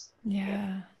it?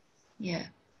 Yeah.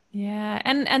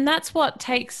 And that's what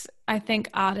takes, I think,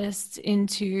 artists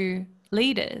into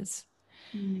leaders.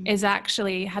 Is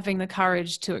actually having the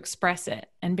courage to express it,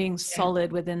 and being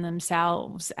solid within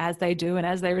themselves as they do, and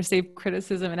as they receive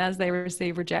criticism, and as they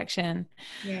receive rejection,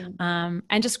 and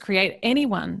just create.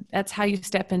 Anyone, that's how you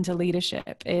step into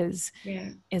leadership, is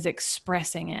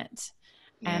expressing it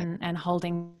and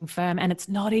holding firm. And it's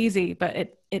not easy,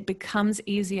 but it becomes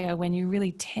easier when you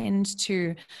really tend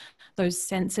to those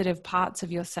sensitive parts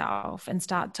of yourself and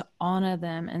start to honor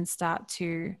them, and start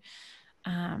to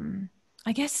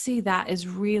I guess see that as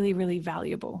really, really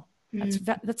valuable.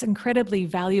 That's incredibly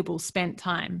valuable spent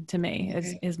time to me,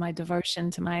 is my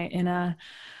devotion to my inner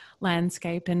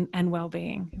landscape and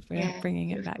well-being, if we're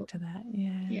bringing it back to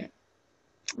that.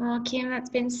 Oh, Kim, that's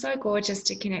been so gorgeous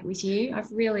to connect with you.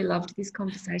 I've really loved this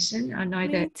conversation. I know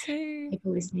that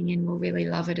people listening in will really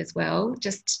love it as well.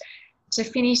 Just to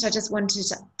finish, I just wanted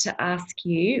to ask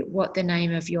you what the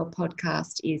name of your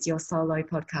podcast is, your solo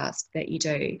podcast that you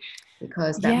do,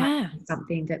 because that might be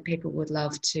something that people would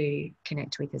love to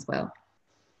connect with as well.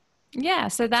 Yeah,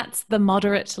 so that's The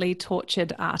Moderately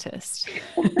Tortured Artist.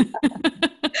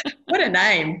 What a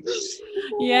name.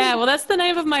 Yeah, well, that's the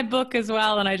name of my book as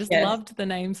well. And I just loved the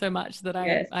name so much that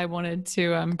I wanted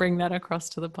to bring that across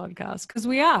to the podcast, because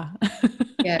we are.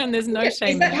 And there's no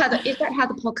shame. Is that how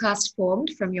the podcast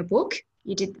formed, from your book?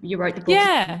 You wrote the book?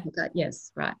 Yeah.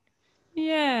 Yes, right.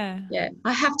 Yeah. Yeah.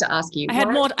 I have to ask you. I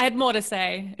had more to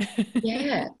say.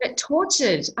 Yeah, but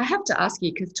tortured. I have to ask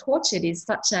you because tortured is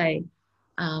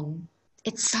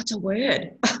it's such a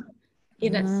word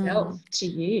in itself to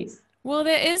use. Well,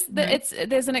 You know?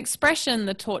 there's an expression,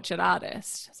 the tortured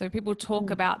artist. So people talk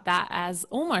Mm. about that as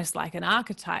almost like an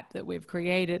archetype that we've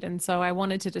created. And so I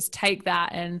wanted to just take that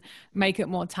and make it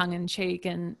more tongue in cheek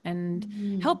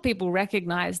and help people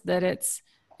recognize that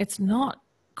it's not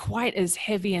quite as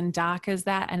heavy and dark as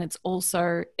that. And it's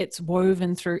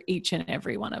woven through each and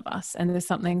every one of us. And there's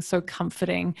something so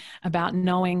comforting about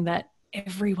knowing that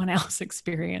everyone else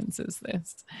experiences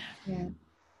this. Yeah,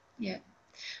 yeah.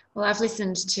 Well, I've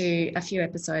listened to a few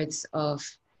episodes of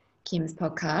Kim's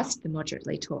podcast, The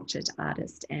Moderately Tortured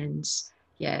Artist, and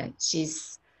yeah,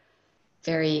 she's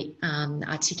very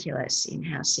articulate in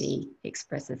how she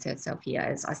expresses herself here,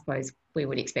 as I suppose we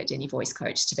would expect any voice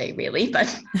coach to be, really.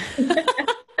 But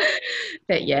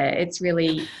but yeah, it's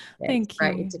really Thank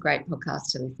great. you. It's a great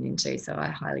podcast to listen into, so I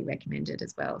highly recommend it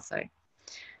as well. So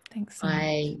Thanks so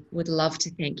I much. would love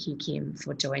to thank you, Kim,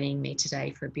 for joining me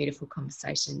today for a beautiful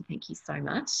conversation. Thank you so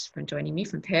much for joining me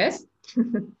from Perth.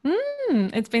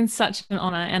 It's been such an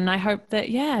honor, and I hope that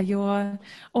your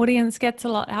audience gets a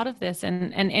lot out of this.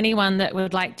 And anyone that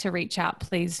would like to reach out,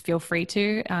 please feel free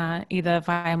to either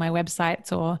via my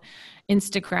websites or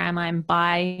Instagram. I'm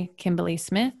by Kimberley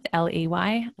Smith,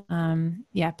 Ley.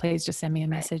 Please just send me a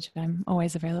message. I'm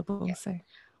always available. Yeah. So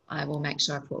I will make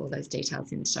sure I put all those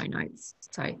details in the show notes.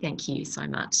 So thank you so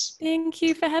much. thank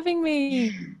you for having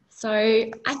me. So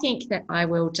I think that I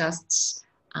will just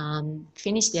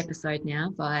finish the episode now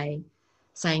by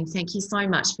saying thank you so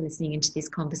much for listening into this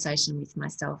conversation with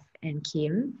myself and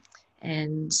Kim.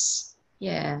 And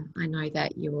yeah, I know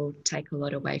that you will take a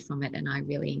lot away from it, and I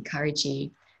really encourage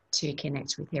you to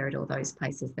connect with her at all those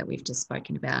places that we've just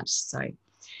spoken about. So,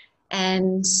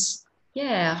 and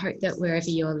yeah, I hope that wherever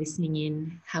you're listening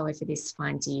in, however this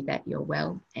finds you, that you're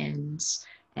well. And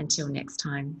until next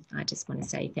time, I just want to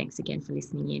say thanks again for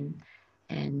listening in,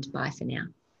 and bye for now.